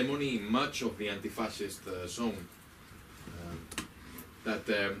hegemony in much of the anti-fascist zone. That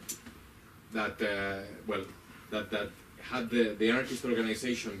had the anarchist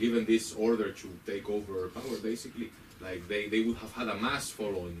organization given this order to take over power, basically, like they would have had a mass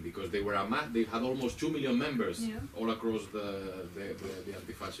following, because they had almost 2 million members all across the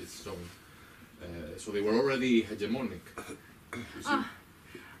anti-fascist zone. So they were already hegemonic.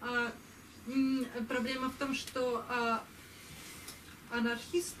 Проблема в том, что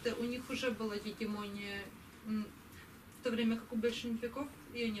анархисты, у них уже была гегемония, в то время как у большевиков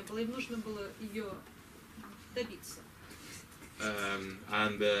ее не было, им нужно было ее добиться.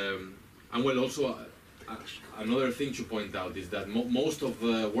 And well, also another thing to point out is that most of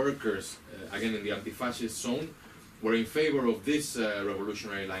the workers, again in the anti-fascist zone, were in favor of this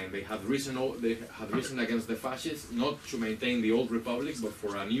revolutionary line. They had risen against the fascists, not to maintain the old republic, but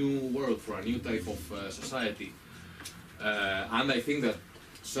for a new world, for a new type of society. And I think that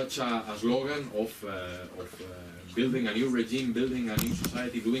such a slogan of building a new regime, building a new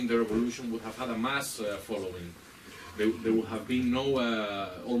society, doing the revolution would have had a mass following. There would have been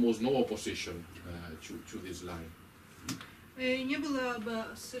almost no opposition to this line. Не было бы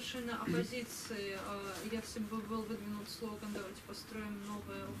совершенно оппозиции, если бы был выдвинут слоган «Давайте построим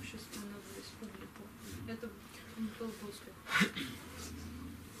новое общество, новую республику». Это был бы успех.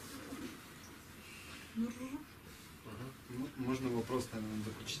 Можно вопрос, наверное,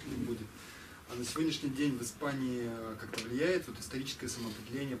 заключительный будет. А на сегодняшний день в Испании как-то влияет вот историческое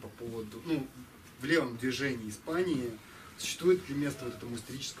самоопределение по поводу, в левом движении Испании, существует ли место вот этому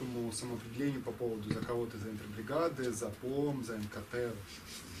историческому самоопределению по поводу за кого-то, за интербригады, за ПОМ, за НКТ?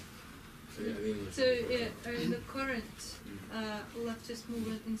 So, in the current leftist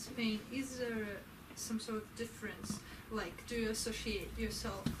movement in Spain, is there some sort of difference? Like, do you associate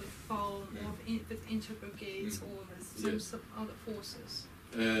yourself with POM or with interbrigades or with some other forces?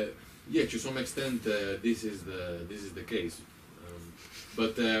 Yeah, to some extent, this is the case.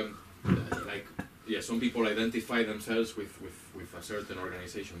 But like, yeah, some people identify themselves with a certain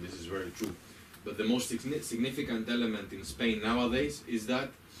organization. This is very true. But the most significant element in Spain nowadays is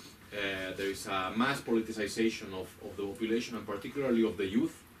that there is a mass politicization of the population, and particularly of the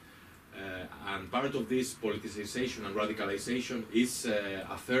youth. And part of this politicization and radicalization is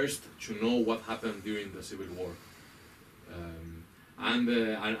a thirst to know what happened during the Civil War. And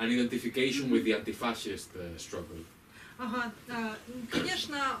an identification with the anti-fascist struggle. Ага,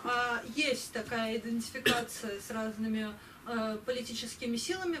 конечно, есть такая идентификация с разными политическими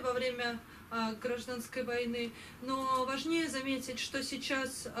силами во время гражданской войны, но важнее заметить, что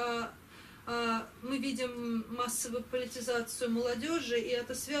сейчас мы видим массовую политизацию молодежи, и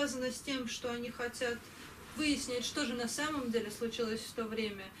это связано с тем, что они хотят выяснить, что же на самом деле случилось в то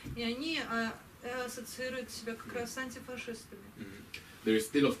время, и они ассоциируют себя как раз с антифашистами. There is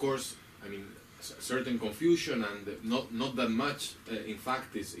still, of course, I mean, certain confusion, and not that much, in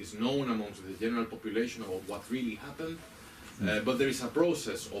fact, is known amongst the general population about what really happened. But there is a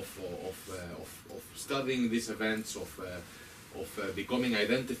process of studying these events, of becoming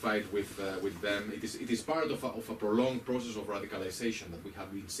identified with them. It is part of a prolonged process of radicalization that we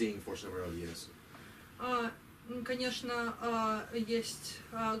have been seeing for several years. Конечно, есть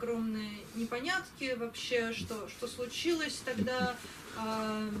огромные непонятки вообще, что случилось тогда,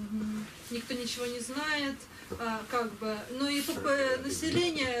 никто ничего не знает, как бы, но и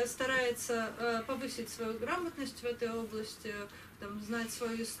население старается повысить свою грамотность в этой области, там, знать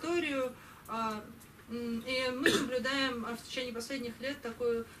свою историю, и мы наблюдаем в течение последних лет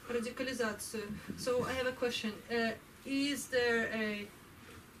такую радикализацию. So I have a question. Is there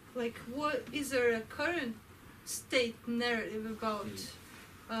a current state narrative about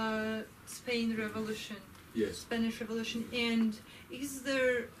Spain Revolution, yes. Spanish Revolution, and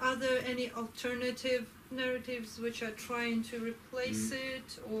are there any alternative narratives which are trying to replace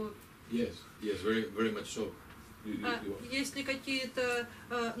it, or? Yes, very, very much so. Есть ли какие-то,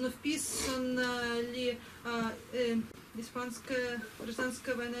 вписана ли испанская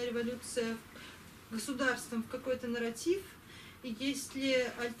гражданская война, революция государством в какой-то нарратив? И есть ли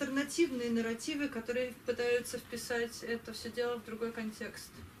альтернативные нарративы, которые пытаются вписать это все дело в другой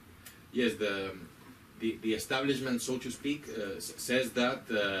контекст? Yes, the establishment, so to speak, says that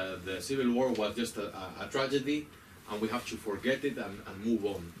the Civil War was just a tragedy, and we have to forget it and move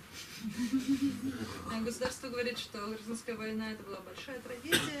on. Государство говорит, что гражданская война это была большая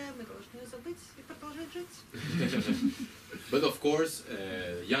трагедия, мы должны ее забыть и продолжать жить. But of course,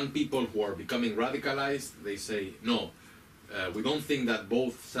 young people who are becoming radicalized, they say no. We don't think that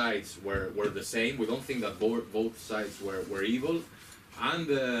both sides were the same. We don't think that both sides were evil, and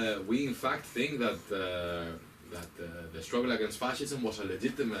we in fact think that the struggle against fascism was a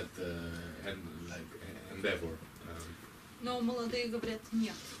legitimate endeavor. Но молодые говорят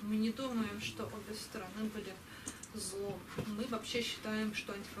нет. Мы не думаем, что обе стороны были злом. Мы вообще считаем,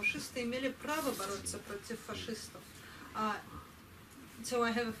 что антифашисты имели право бороться против фашистов. So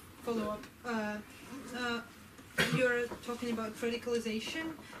I have a follow-up. You're talking about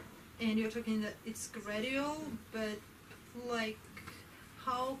radicalization, and you're talking that it's gradual, but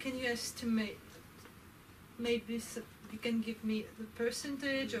how can you estimate? Maybe you can give me the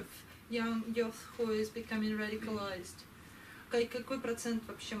percentage of young youth who is becoming radicalized. Какой процент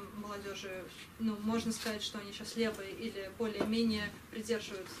вообще молодежи, можно сказать, что они сейчас левые или более-менее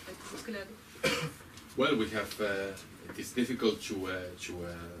придерживаются таких взглядов? Well, we have. It is difficult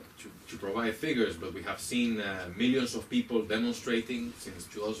to provide figures, but we have seen millions of people demonstrating since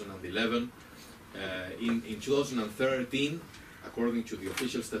 2011. In 2013, according to the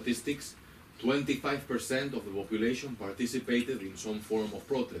official statistics, 25% of the population participated in some form of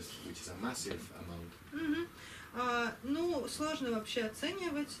protest, which is a massive amount. Сложно вообще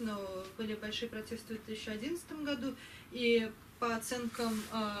оценивать, но были большие протесты в 2011 году, и по оценкам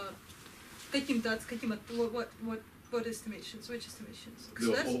what estimations? Which estimations?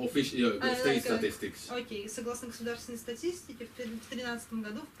 State statistics. Окей, согласно государственной статистике, в 2013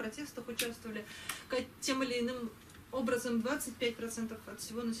 году в протестах участвовали тем или иным образом 25% от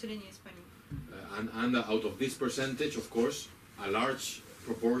всего населения Испании. And out of this percentage, of course, a large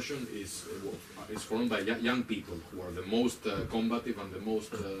proportion is formed by young people who are the most combative and the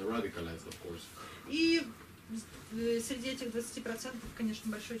most radicalized, of course. И среди этих 20%,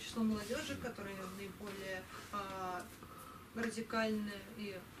 конечно, большое число молодежи, которые наиболее радикальны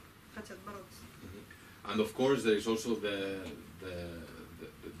и хотят бороться. And of course, there is also the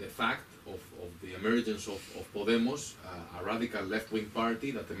fact of the emergence of Podemos, a radical left-wing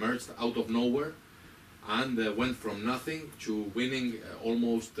party that emerged out of nowhere and went from nothing to winning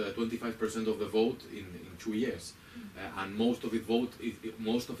almost 25% of the vote in 2 years. And most of its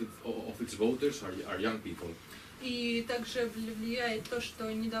voters are young people. И также влияет то,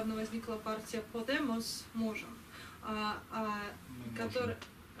 что недавно возникла партия Podemos,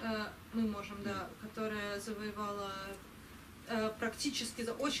 которая завоевала практически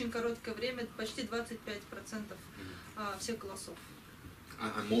за очень короткое время почти 25% всех голосов.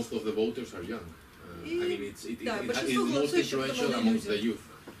 And most of the voters are young. I mean, it's большинство most influential голосующих amongst the youth.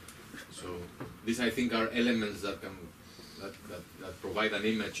 So these, I think, are elements that provide an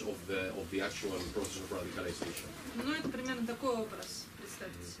image of the actual process of radicalization. Это примерно такой образ.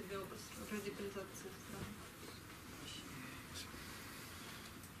 Представьте себе образ радикализации страны.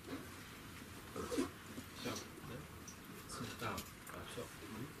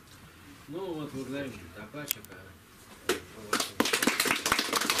 Благодарим докладчика.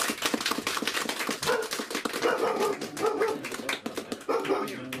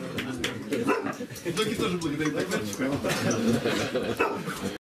 Многие тоже благодарят докладчика.